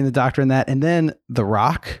 you being the doctor in that. And then The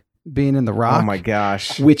Rock, being in The Rock. Oh my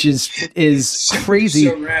gosh. Which is crazy.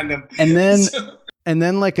 So random. And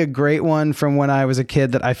then like a great one from when I was a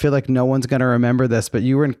kid that I feel like no one's going to remember this, but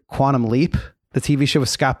you were in Quantum Leap, the TV show with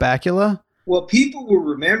Scott Bakula. Well, people will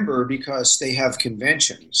remember because they have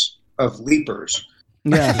conventions of leapers.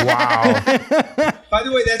 Yeah. Wow. By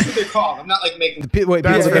the way, that's what they're called. I'm not like making. Wait,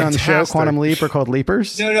 That's people that are on the show fantastic. Quantum Leap are called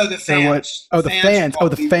Leapers? No, the fans. Oh, the fans. Oh,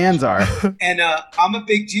 the fans are. And I'm a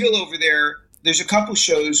big deal over there. There's a couple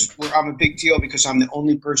shows where I'm a big deal because I'm the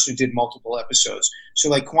only person who did multiple episodes. So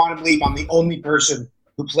like Quantum Leap, I'm the only person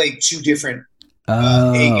who played two different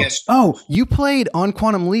A-guest. Oh, you played on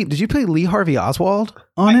Quantum Leap. Did you play Lee Harvey Oswald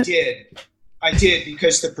on it? I did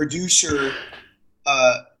because the producer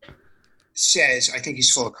says, I think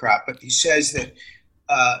he's full of crap, but he says that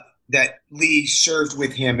that Lee served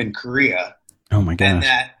with him in Korea. Oh my gosh. And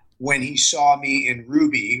that when he saw me in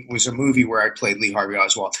Ruby, was a movie where I played Lee Harvey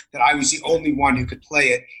Oswald, that I was the only one who could play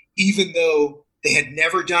it, even though they had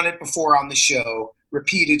never done it before on the show,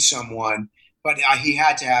 repeated someone, but he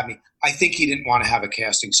had to have me. I think he didn't want to have a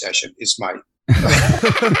casting session, is my... the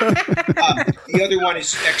other one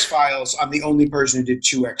is X-Files. I'm the only person who did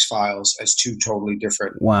two X-Files as two totally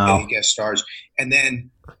different guest stars. And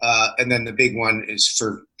then the big one is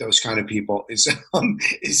for those kind of people is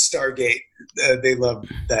Stargate. They love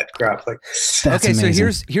that crap. Like, okay,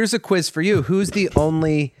 amazing. so here's a quiz for you. Who's the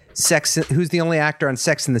only actor on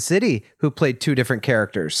Sex and the City who played two different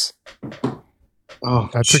characters? Oh,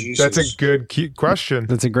 that's a good question.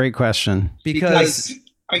 That's a great question. Because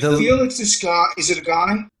I feel it's this guy. Is it a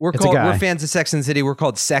guy? We're fans of Sex and the City. We're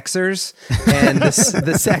called Sexers, and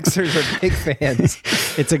the Sexers are big fans.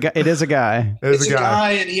 It is a guy. It's a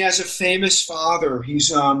guy, and he has a famous father.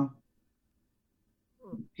 He's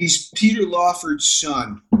Peter Lawford's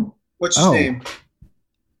son. What's his name?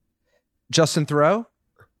 Justin Theroux?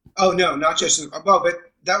 Oh no, not Justin. Oh, but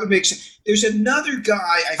that would make sense. There's another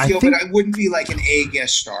guy I feel, but I wouldn't be like an A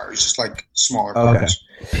guest star. It's just like smaller parts.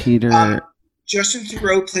 Peter. Justin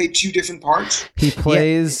Theroux played two different parts. He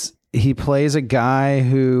plays a guy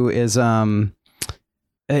who is the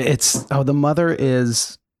mother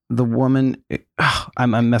is the woman.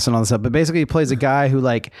 I'm messing all this up, but basically he plays a guy who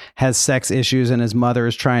like has sex issues and his mother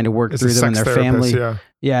is trying to work through them, and their family.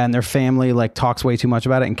 Yeah, and their family like talks way too much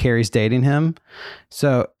about it, and Carrie's dating him.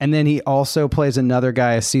 So, and then he also plays another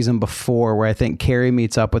guy a season before where I think Carrie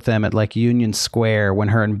meets up with them at like Union Square when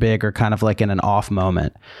her and Big are kind of like in an off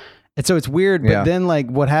moment. And so it's weird, but then like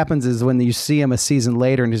what happens is when you see him a season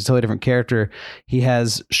later and he's a totally different character, he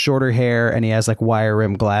has shorter hair and he has like wire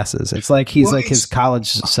rim glasses. It's like he's his college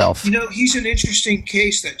self. You know, he's an interesting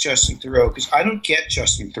case, that Justin Theroux, because I don't get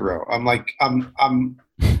Justin Theroux. I'm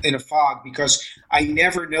in a fog because I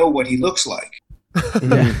never know what he looks like.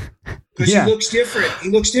 Because he looks different. He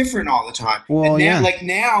looks different all the time. Well, and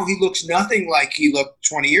now he looks nothing like he looked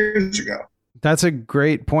 20 years ago. That's a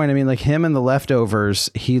great point. I mean, like him in The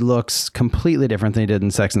Leftovers, he looks completely different than he did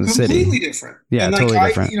in Sex and the City. Completely different. Yeah, and totally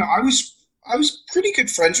different. I was pretty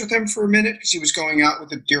good friends with him for a minute because he was going out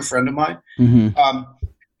with a dear friend of mine. Mm-hmm.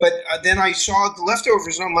 But then I saw The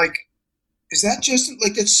Leftovers and I'm like, is that Justin?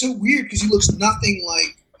 Like, that's so weird because he looks nothing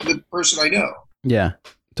like the person I know. Yeah,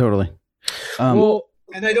 totally.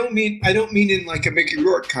 And I don't mean in like a Mickey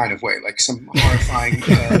Rourke kind of way, like some horrifying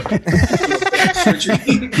surgery.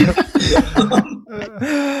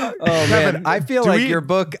 man, I feel like your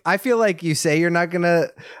book. I feel like you say you're not gonna.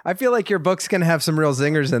 I feel like your book's gonna have some real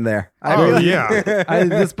zingers in there.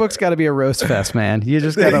 This book's got to be a roast fest, man. You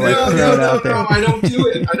just gotta throw it out there. No, I don't do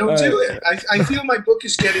it. I don't do it. I feel my book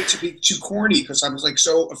is getting to be too corny because I was like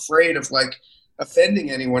so afraid of like offending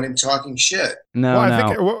anyone and talking shit. I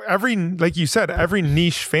think every, like you said, every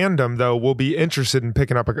niche fandom though will be interested in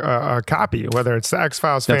picking up a copy, whether it's the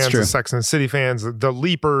X-Files fans, the Sex and the City fans, the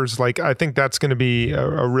Leapers. Like, I think that's going to be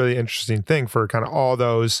a really interesting thing for kind of all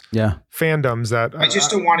those fandoms that I just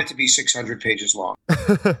don't want it to be 600 pages long.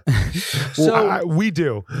 So we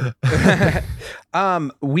do.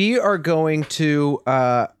 We are going to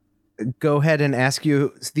go ahead and ask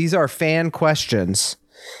you. These are fan questions.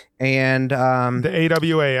 And the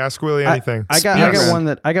AWA, Ask Willie Anything. I got one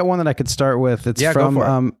that I could start with. It's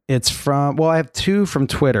from I have two from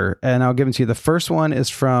Twitter, and I'll give them to you. The first one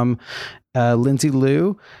is from Lindsay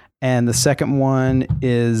Liu, and the second one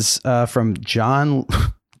is from John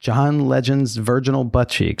Legend's Virginal Butt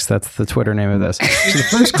Cheeks. That's the Twitter name of this. So the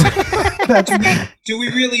first do we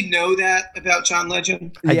really know that about John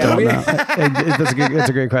Legend? I don't know. It's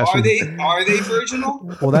a great question. Are they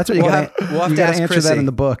virginal? Well, that's what we'll have to answer Chrissy. that in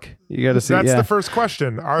the book. You got to see. That's the first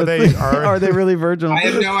question. Are they really virginal? I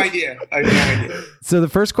have no idea. So the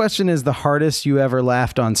first question is the hardest you ever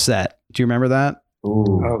laughed on set. Do you remember that?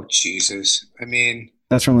 Ooh. Oh, Jesus. I mean,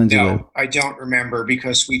 that's from Lindsay Liu. No, I don't remember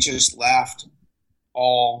because we just laughed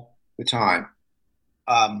all the time.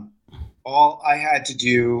 All I had to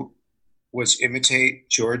do was imitate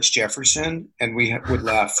George Jefferson, and we would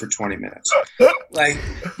laugh for 20 minutes. Like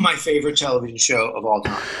my favorite television show of all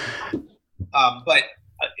time. But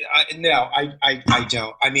I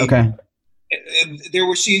don't. I mean, there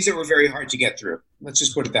were scenes that were very hard to get through. Let's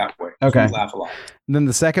just put it that way. Okay. We laugh a lot. And then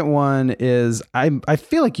the second one is, I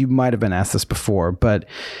feel like you might have been asked this before, but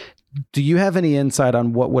do you have any insight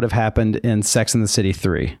on what would have happened in Sex and the City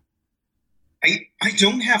 3? I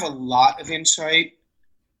don't have a lot of insight.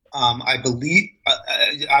 I believe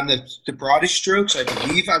on the broadest strokes, I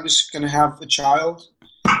believe I was going to have a child.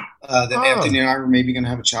 Anthony and I were maybe going to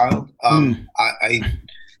have a child. And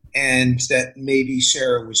that maybe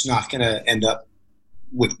Sarah was not going to end up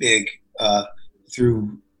with Big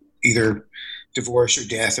through either divorce or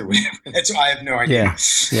death or whatever. I have no idea.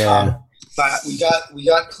 Yeah. But we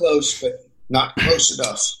got close, but not close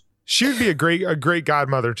enough. She would be a great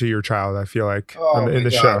godmother to your child, I feel like, in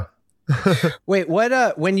the show. Wait,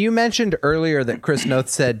 what? When you mentioned earlier that Chris Noth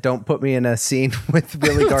said, "Don't put me in a scene with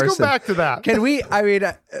Willie Garson." Let's go back to that. Can we? I mean,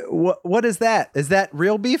 what is that? Is that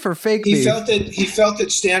real beef or fake beef? He felt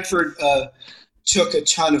that Stanford took a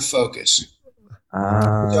ton of focus.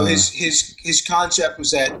 So his concept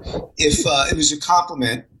was that if it was a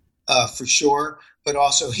compliment for sure, but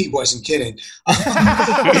also he wasn't kidding.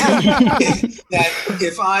 That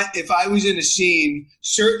if I was in a scene,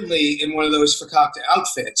 certainly in one of those fakakta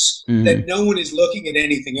outfits, that no one is looking at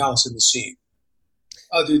anything else in the scene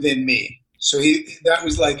other than me. So that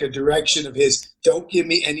was like a direction of his. Don't give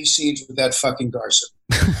me any scenes with that fucking Garson.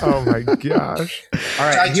 Oh my gosh! All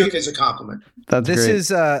right, I took as a compliment.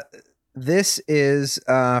 This is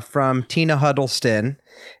from Tina Huddleston.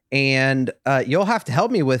 And you'll have to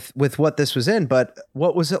help me with what this was in, but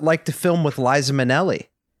what was it like to film with Liza Minnelli?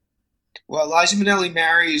 Well, Liza Minnelli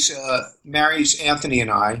marries Anthony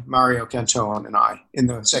and I, Mario Cantone and I, in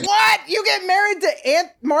the second. What? You get married to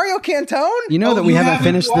Mario Cantone? You know that we haven't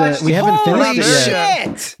finished it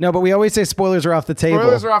yet. No, but we always say spoilers are off the table.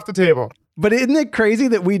 Spoilers are off the table. But isn't it crazy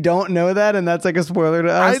that we don't know that, and that's like a spoiler to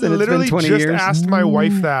us? I literally it's been 20 just years? asked my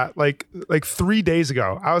wife that like 3 days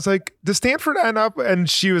ago. I was like, "Does Stanford end up?" And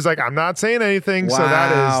she was like, "I'm not saying anything." Wow. So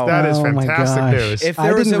that is fantastic news. If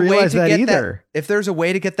there was a way to get that, if there's a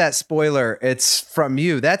way to get that spoiler, it's from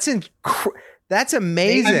you. That's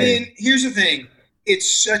amazing. I mean, here's the thing: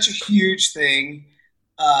 it's such a huge thing.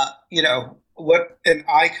 What an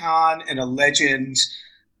icon and a legend.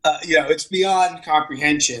 It's beyond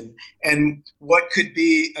comprehension. And what could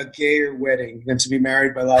be a gayer wedding than to be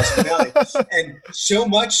married by Liza Minnelli? And so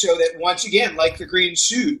much so that once again, like the green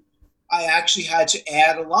suit, I actually had to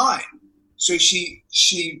add a line. So she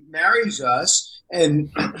marries us and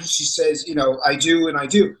she says, I do and I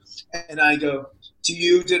do. And I go, do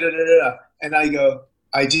you, da-da-da-da-da. And I go,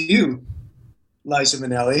 I do, Liza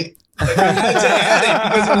Minnelli. And I had to add it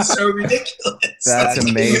because it was so ridiculous. That's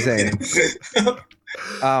amazing.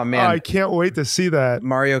 Oh man, I can't wait to see that.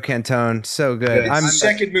 Mario Cantone, so good. It's the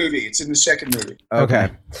second movie. It's in the second movie. Okay.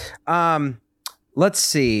 Let's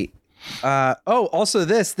see. Also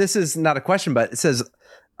this is not a question, but it says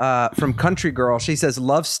from Country Girl. She says,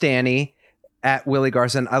 "Love Stanny." at Willie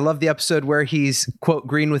Garson. I love the episode where he's quote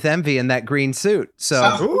green with envy in that green suit.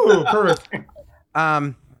 So, ooh, perfect.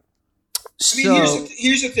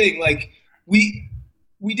 Here's the thing. Like we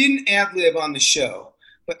didn't ad lib on the show,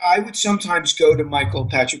 but I would sometimes go to Michael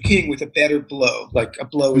Patrick King with a better blow. Like a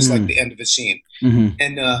blow is like the end of a scene,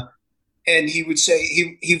 and he would say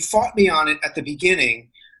he fought me on it at the beginning,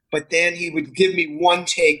 but then he would give me one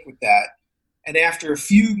take with that. And after a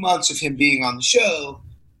few months of him being on the show,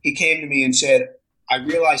 he came to me and said, I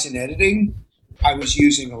realized in editing, I was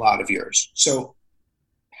using a lot of yours. So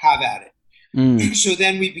have at it. So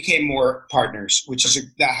then we became more partners, which is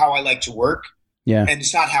how I like to work. Yeah. And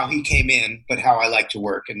it's not how he came in, but how I like to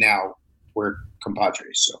work. And now we're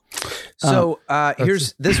compadres. So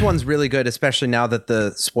here's this one's really good, especially now that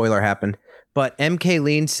the spoiler happened. But MK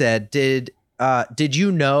Lean said, did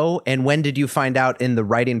you know, and when did you find out in the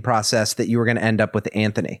writing process that you were going to end up with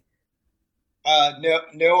Anthony?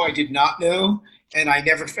 No, I did not know, and I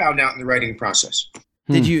never found out in the writing process.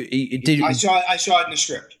 Did you? I saw it in the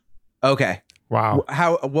script. Okay. Wow.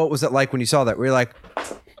 What was it like when you saw that? Were you like?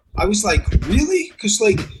 I was like, really? Because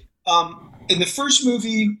in the first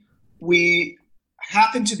movie, we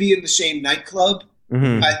happened to be in the same nightclub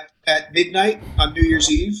at midnight on New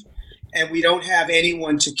Year's Eve. And we don't have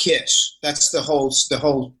anyone to kiss. That's the whole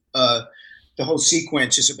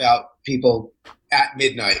sequence is about people at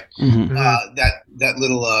midnight. That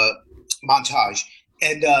little montage,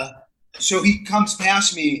 and so he comes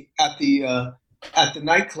past me at the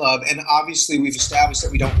nightclub, and obviously we've established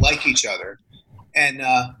that we don't like each other, and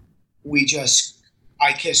I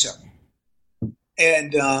kiss him,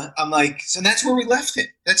 and I'm like, so that's where we left it.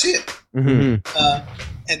 That's it.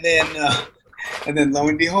 And then lo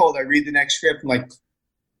and behold, I read the next script. I'm like,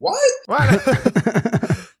 what?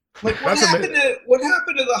 Like, what happened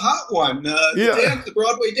to the hot one? The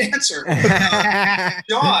Broadway dancer.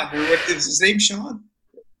 Sean. What is his name? Sean?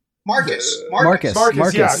 Marcus. Yeah, Marcus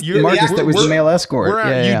that was the male escort.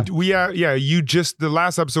 You just, the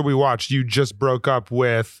last episode we watched, you just broke up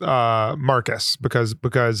with Marcus because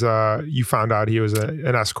you found out he was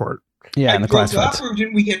an escort. Yeah, in the classifieds. Or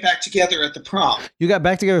didn't we get back together at the prom? You got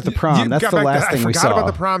back together at the prom. That's the last thing we saw. I forgot about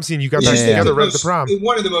the prom scene. You got back together right at the prom.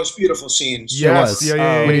 One of the most beautiful scenes. Yes.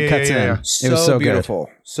 When he cuts in. It was so beautiful.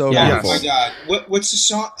 Good. So beautiful. Oh my God. What's the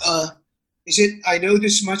song? Is it I Know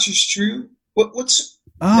This Much Is True? What's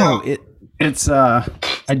it's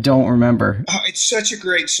I don't remember. It's such a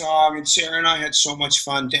great song, and Sarah and I had so much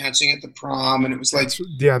fun dancing at the prom, and it was like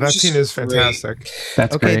that scene is fantastic.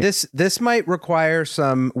 That's okay. Great. This might require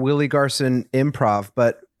some Willie Garson improv,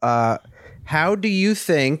 but how do you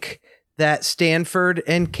think that Stanford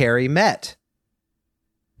and Carrie met?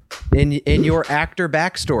 In your actor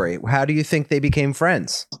backstory, how do you think they became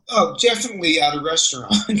friends? Oh, definitely at a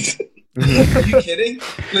restaurant. Are you kidding?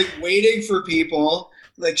 Like waiting for people.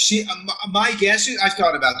 Like my guess is, I've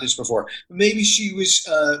thought about this before. Maybe she was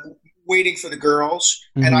waiting for the girls,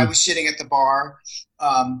 and I was sitting at the bar.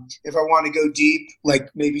 If I want to go deep, like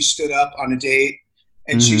maybe stood up on a date,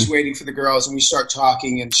 and she's waiting for the girls, and we start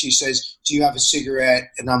talking, and she says, "Do you have a cigarette?"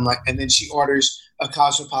 And I'm like, and then she orders a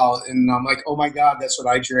Cosmopolitan, and I'm like, "Oh my God, that's what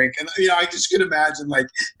I drink." And I just could imagine like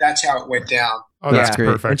that's how it went down. Oh, that's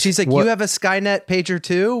perfect. And she's like, "You have a Skynet pager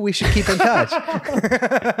too? We should keep in touch."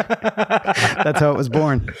 That's how it was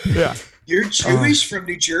born. Yeah. You're Jewish from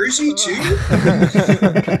New Jersey too?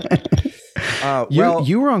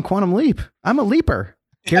 You were on Quantum Leap. I'm a leaper.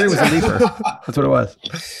 Carrie was a leaper. That's what it was.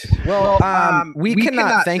 Well, we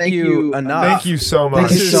cannot thank you enough. Thank you so much.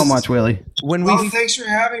 Thank you so much, Willie. Thanks for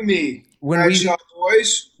having me.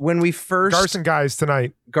 When we first Garson guys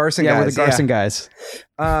tonight. Garson we're guys. the Garson guys.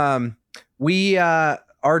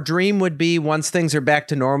 Our dream would be, once things are back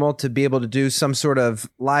to normal, to be able to do some sort of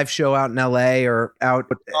live show out in LA or out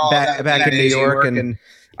back in New York. And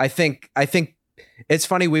I think it's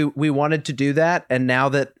funny. We wanted to do that, and now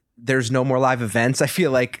that there's no more live events, I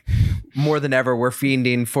feel like more than ever we're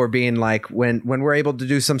fiending for being like, when we're able to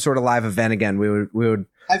do some sort of live event again, we would.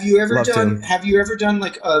 Have you ever done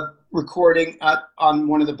like a recording on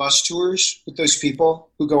one of the bus tours with those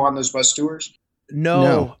people who go on those bus tours?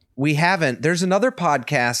 No. We haven't. There's another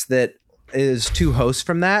podcast that is two hosts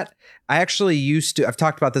from that. I actually I've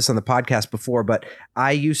talked about this on the podcast before, but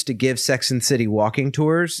I used to give Sex and the City walking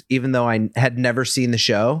tours, even though I had never seen the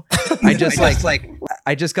show. I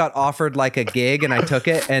just got offered like a gig and I took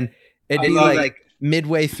it, and it'd be like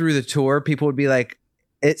midway through the tour, people would be like,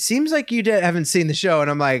 "It seems like you haven't seen the show."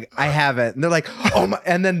 And I'm like, "I haven't." And they're like, "Oh my,"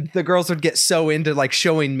 and then the girls would get so into like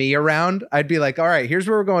showing me around. I'd be like, "All right, here's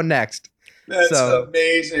where we're going next." That's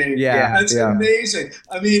amazing. Yeah. That's amazing.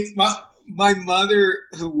 I mean, my mother,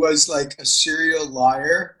 who was like a serial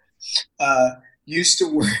liar, used to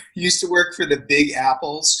work for the Big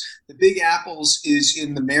Apples. The Big Apples is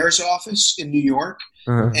in the mayor's office in New York.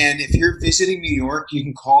 And if you're visiting New York, you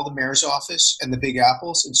can call the mayor's office and the Big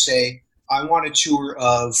Apples and say, I want a tour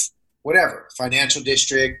of whatever, financial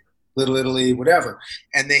district, Little Italy, whatever.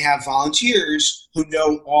 And they have volunteers who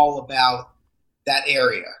know all about that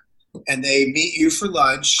area. And they meet you for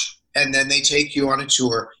lunch, and then they take you on a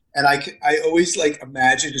tour. And I always like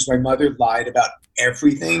imagine, because my mother lied about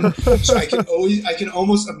everything. So I can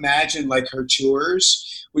almost imagine like her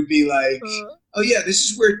tours would be like, oh yeah, this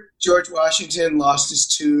is where George Washington lost his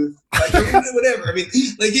tooth. Like, whatever. I mean,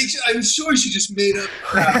 like I'm sure she just made up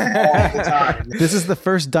crap all the time. This is the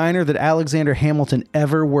first diner that Alexander Hamilton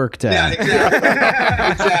ever worked at.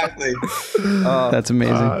 Yeah, exactly. That's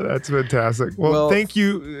amazing. That's fantastic. Well, thank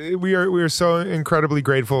you. We are so incredibly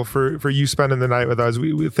grateful for you spending the night with us.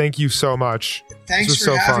 We thank you so much. Thanks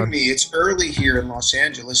for having me. It's early here in Los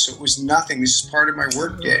Angeles, so it was nothing. This is part of my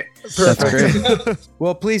work day. That's great.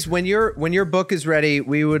 Well, please, when your book is ready,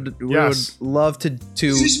 we would love to.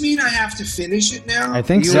 Does this mean I have to finish it now? I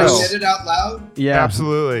think you so. Said it out loud? Yeah,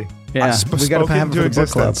 absolutely. Yeah, we got to have it for the book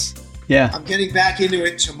club. Yeah, I'm getting back into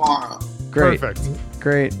it tomorrow. Great. Perfect.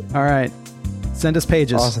 Great. All right. Send us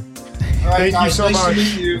pages. Awesome. All right, Thank guys, you so nice much. To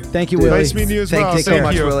meet you. Thank you, Willie. Nice meeting you as well. Thank you so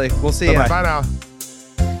much, Willie. We'll see you. Bye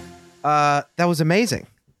now. That was amazing.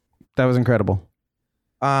 That was incredible.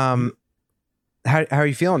 How are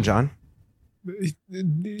you feeling, John?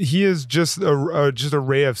 He is just a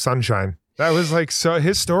ray of sunshine. That was like, so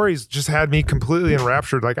his stories just had me completely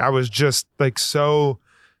enraptured. Like I was just like,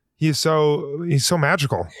 he's so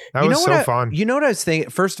magical. That was so fun. You know what I was thinking?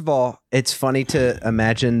 First of all, it's funny to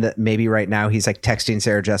imagine that maybe right now he's like texting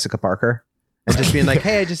Sarah Jessica Parker and just being like,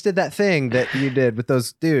 hey, I just did that thing that you did with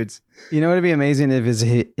those dudes. You know what would be amazing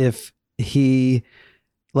if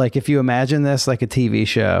you imagine this like a TV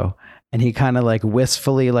show, and he kind of like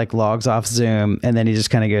wistfully like logs off Zoom, and then he just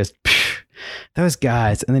kind of goes, those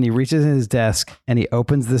guys. And then he reaches in his desk and he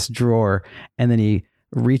opens this drawer, and then he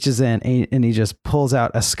reaches in and he just pulls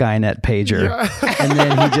out a Skynet pager. Yeah. And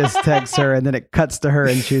then he just texts her, and then it cuts to her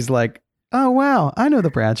and she's like, oh, wow, I know the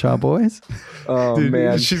Bradshaw boys. Oh, dude,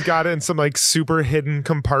 man. She's got it in some like super hidden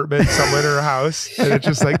compartment somewhere in her house. And it's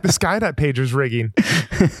just like the Skynet pager's rigging.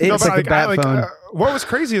 It's like the bat phone. What was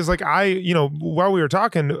crazy is like while we were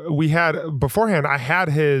talking, we had beforehand, I had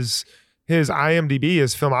his IMDb,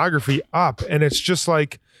 his filmography up, and it's just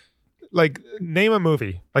like name a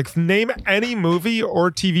movie, like name any movie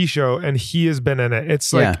or TV show, and he has been in it.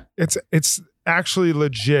 It's like it's actually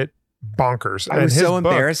legit bonkers. I was so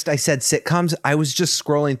embarrassed. I said sitcoms. I was just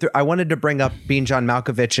scrolling through. I wanted to bring up Being John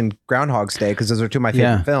Malkovich and Groundhog's Day because those are two of my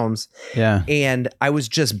favorite films. Yeah, and I was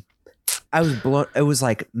blown. It was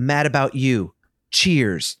like Mad About You,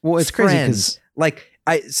 Cheers. Well, it's crazy because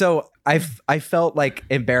I felt like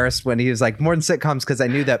embarrassed when he was like more than sitcoms because I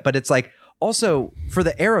knew that, but it's like also for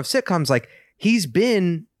the era of sitcoms, like he'd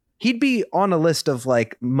be on a list of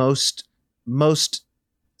like most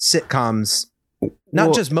sitcoms,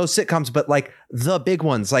 not just most sitcoms, but like the big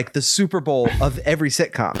ones, like the Super Bowl of every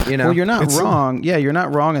sitcom, you know? Well, you're not wrong. Yeah, you're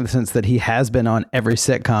not wrong in the sense that he has been on every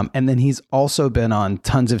sitcom, and then he's also been on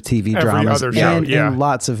tons of TV dramas and in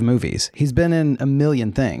lots of movies. He's been in a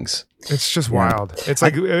million things. It's just wild. It's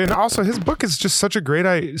like, and also his book is just such a great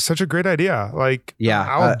idea. Like,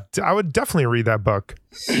 I would definitely read that book.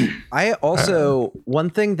 I also, one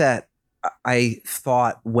thing that I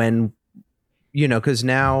thought when, because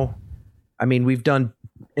now, I mean, we've done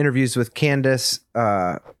interviews with Candace,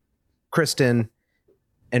 Kristen,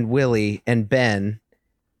 and Willie and Ben,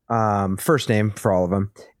 first name for all of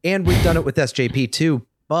them. And we've done it with SJP too.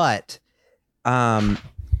 But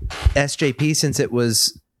SJP, since it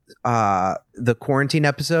was the quarantine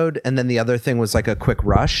episode, and then the other thing was like a quick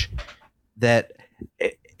rush, that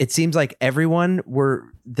it seems like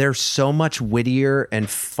they're so much wittier and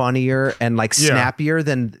funnier and like snappier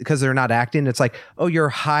than, because they're not acting. It's like, oh, you're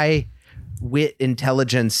high wit,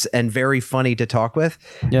 intelligence, and very funny to talk with.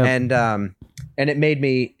 Yep. And it made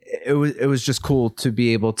me, it was just cool to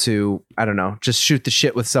be able to, I don't know, just shoot the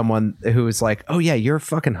shit with someone who was like, oh yeah, you're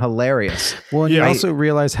fucking hilarious. Well, and you also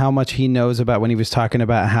realize how much he knows about when he was talking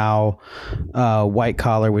about how White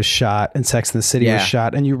Collar was shot and Sex and the City was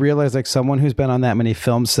shot. And you realize like someone who's been on that many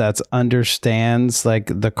film sets understands like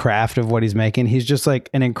the craft of what he's making. He's just like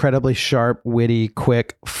an incredibly sharp, witty,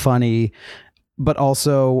 quick, funny, but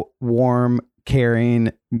also warm,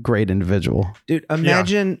 caring, great individual. Dude,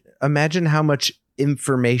 imagine how much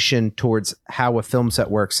information towards how a film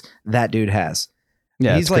set works that dude has.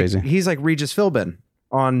 Yeah, it's crazy. He's like Regis Philbin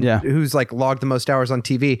who's like logged the most hours on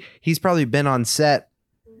TV. He's probably been on set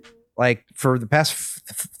like for the past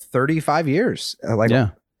 35 years.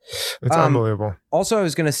 It's unbelievable. Also, I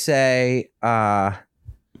was going to say,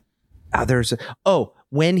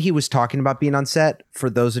 when he was talking about being on set, for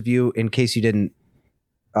those of you, in case you didn't,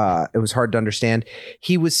 it was hard to understand.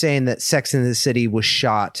 He was saying that Sex and the City was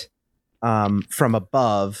shot from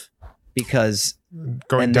above because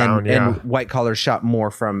and White Collar shot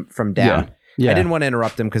more from down. Yeah. I didn't want to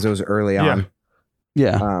interrupt him because it was early on.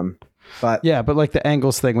 Yeah. But like the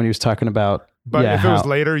angles thing when he was talking about. But if it was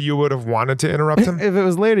later, you would have wanted to interrupt him? If it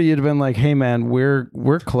was later, you'd have been like, hey, man,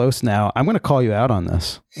 we're close now. I'm going to call you out on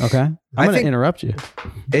this. Okay? I'm going to interrupt you.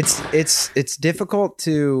 It's difficult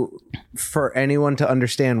for anyone to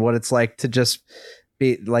understand what it's like to just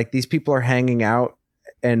be like, these people are hanging out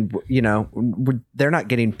and, you know, they're not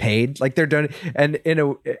getting paid. Like they're doing, and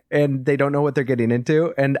they don't know what they're getting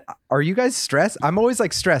into. And are you guys stressed? I'm always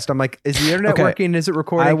like stressed. I'm like, is the internet working? Is it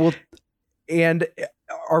recording? And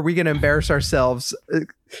are we going to embarrass ourselves?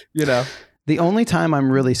 You know, the only time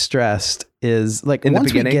I'm really stressed is like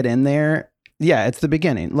once we get in there. Yeah, it's the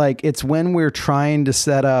beginning. Like it's when we're trying to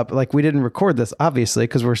set up, like we didn't record this obviously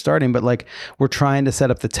because we're starting, but like we're trying to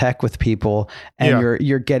set up the tech with people and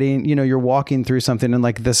you're getting, you know, you're walking through something and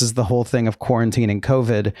like, this is the whole thing of quarantine and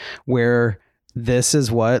COVID, where this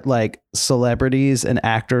is what like celebrities and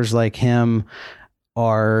actors like him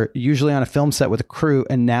are usually on a film set with a crew.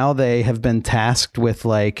 And now they have been tasked with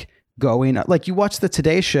like going, like you watch the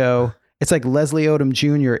Today Show, it's like Leslie Odom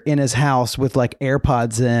Jr. in his house with like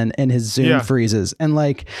AirPods in and his Zoom freezes. And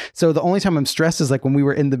like, so the only time I'm stressed is like when we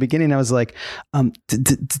were in the beginning, I was like,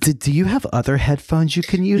 do you have other headphones you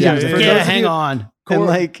can use? Hang on. And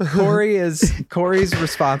like Corey's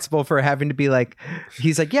responsible for having to be like,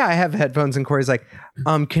 he's like, yeah, I have headphones. And Corey's like,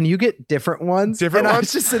 can you get different ones? I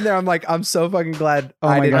was just sitting there. I'm like, I'm so fucking glad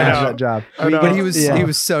I didn't have that job. But he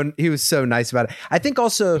was so nice about it. I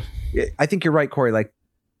think you're right, Corey. Like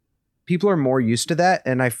people are more used to that.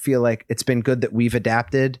 And I feel like it's been good that we've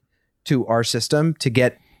adapted to our system to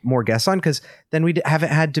get more guests on. Cause then we haven't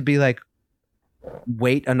had to be like,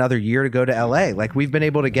 wait another year to go to LA. Like we've been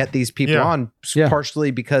able to get these people on partially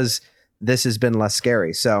because this has been less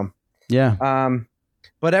scary. So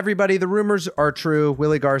but everybody, the rumors are true.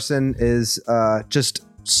 Willie Garson is just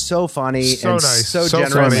so funny so nice, so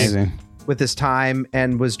generous with his time,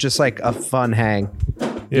 and was just like a fun hang.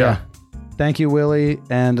 Thank you, Willie.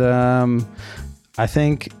 And I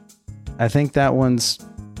think that one's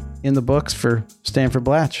in the books for Stanford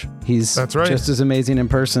Blatch. He's just as amazing in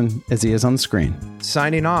person as he is on the screen.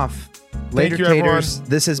 Signing off. Later, taters.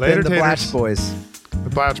 This has been the Blatch Boys. The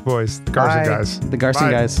Blatch Boys. The Garson guys. The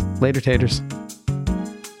Garson guys. Later, taters.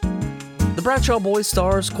 The Bradshaw Boys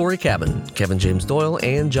stars Corey Cabin, Kevin James Doyle,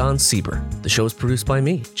 and John Sieber. The show is produced by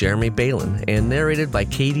me, Jeremy Balin, and narrated by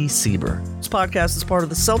Katie Sieber. This podcast is part of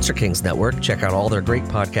the Seltzer Kings Network. Check out all their great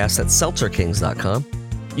podcasts at seltzerkings.com.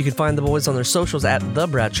 You can find the boys on their socials at The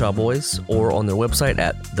Bradshaw Boys or on their website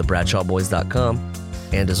at thebradshawboys.com.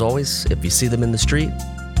 And as always, if you see them in the street,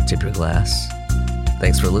 tip your glass.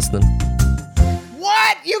 Thanks for listening.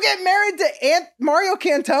 What? You get married to Mario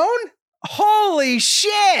Cantone? Holy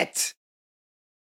shit!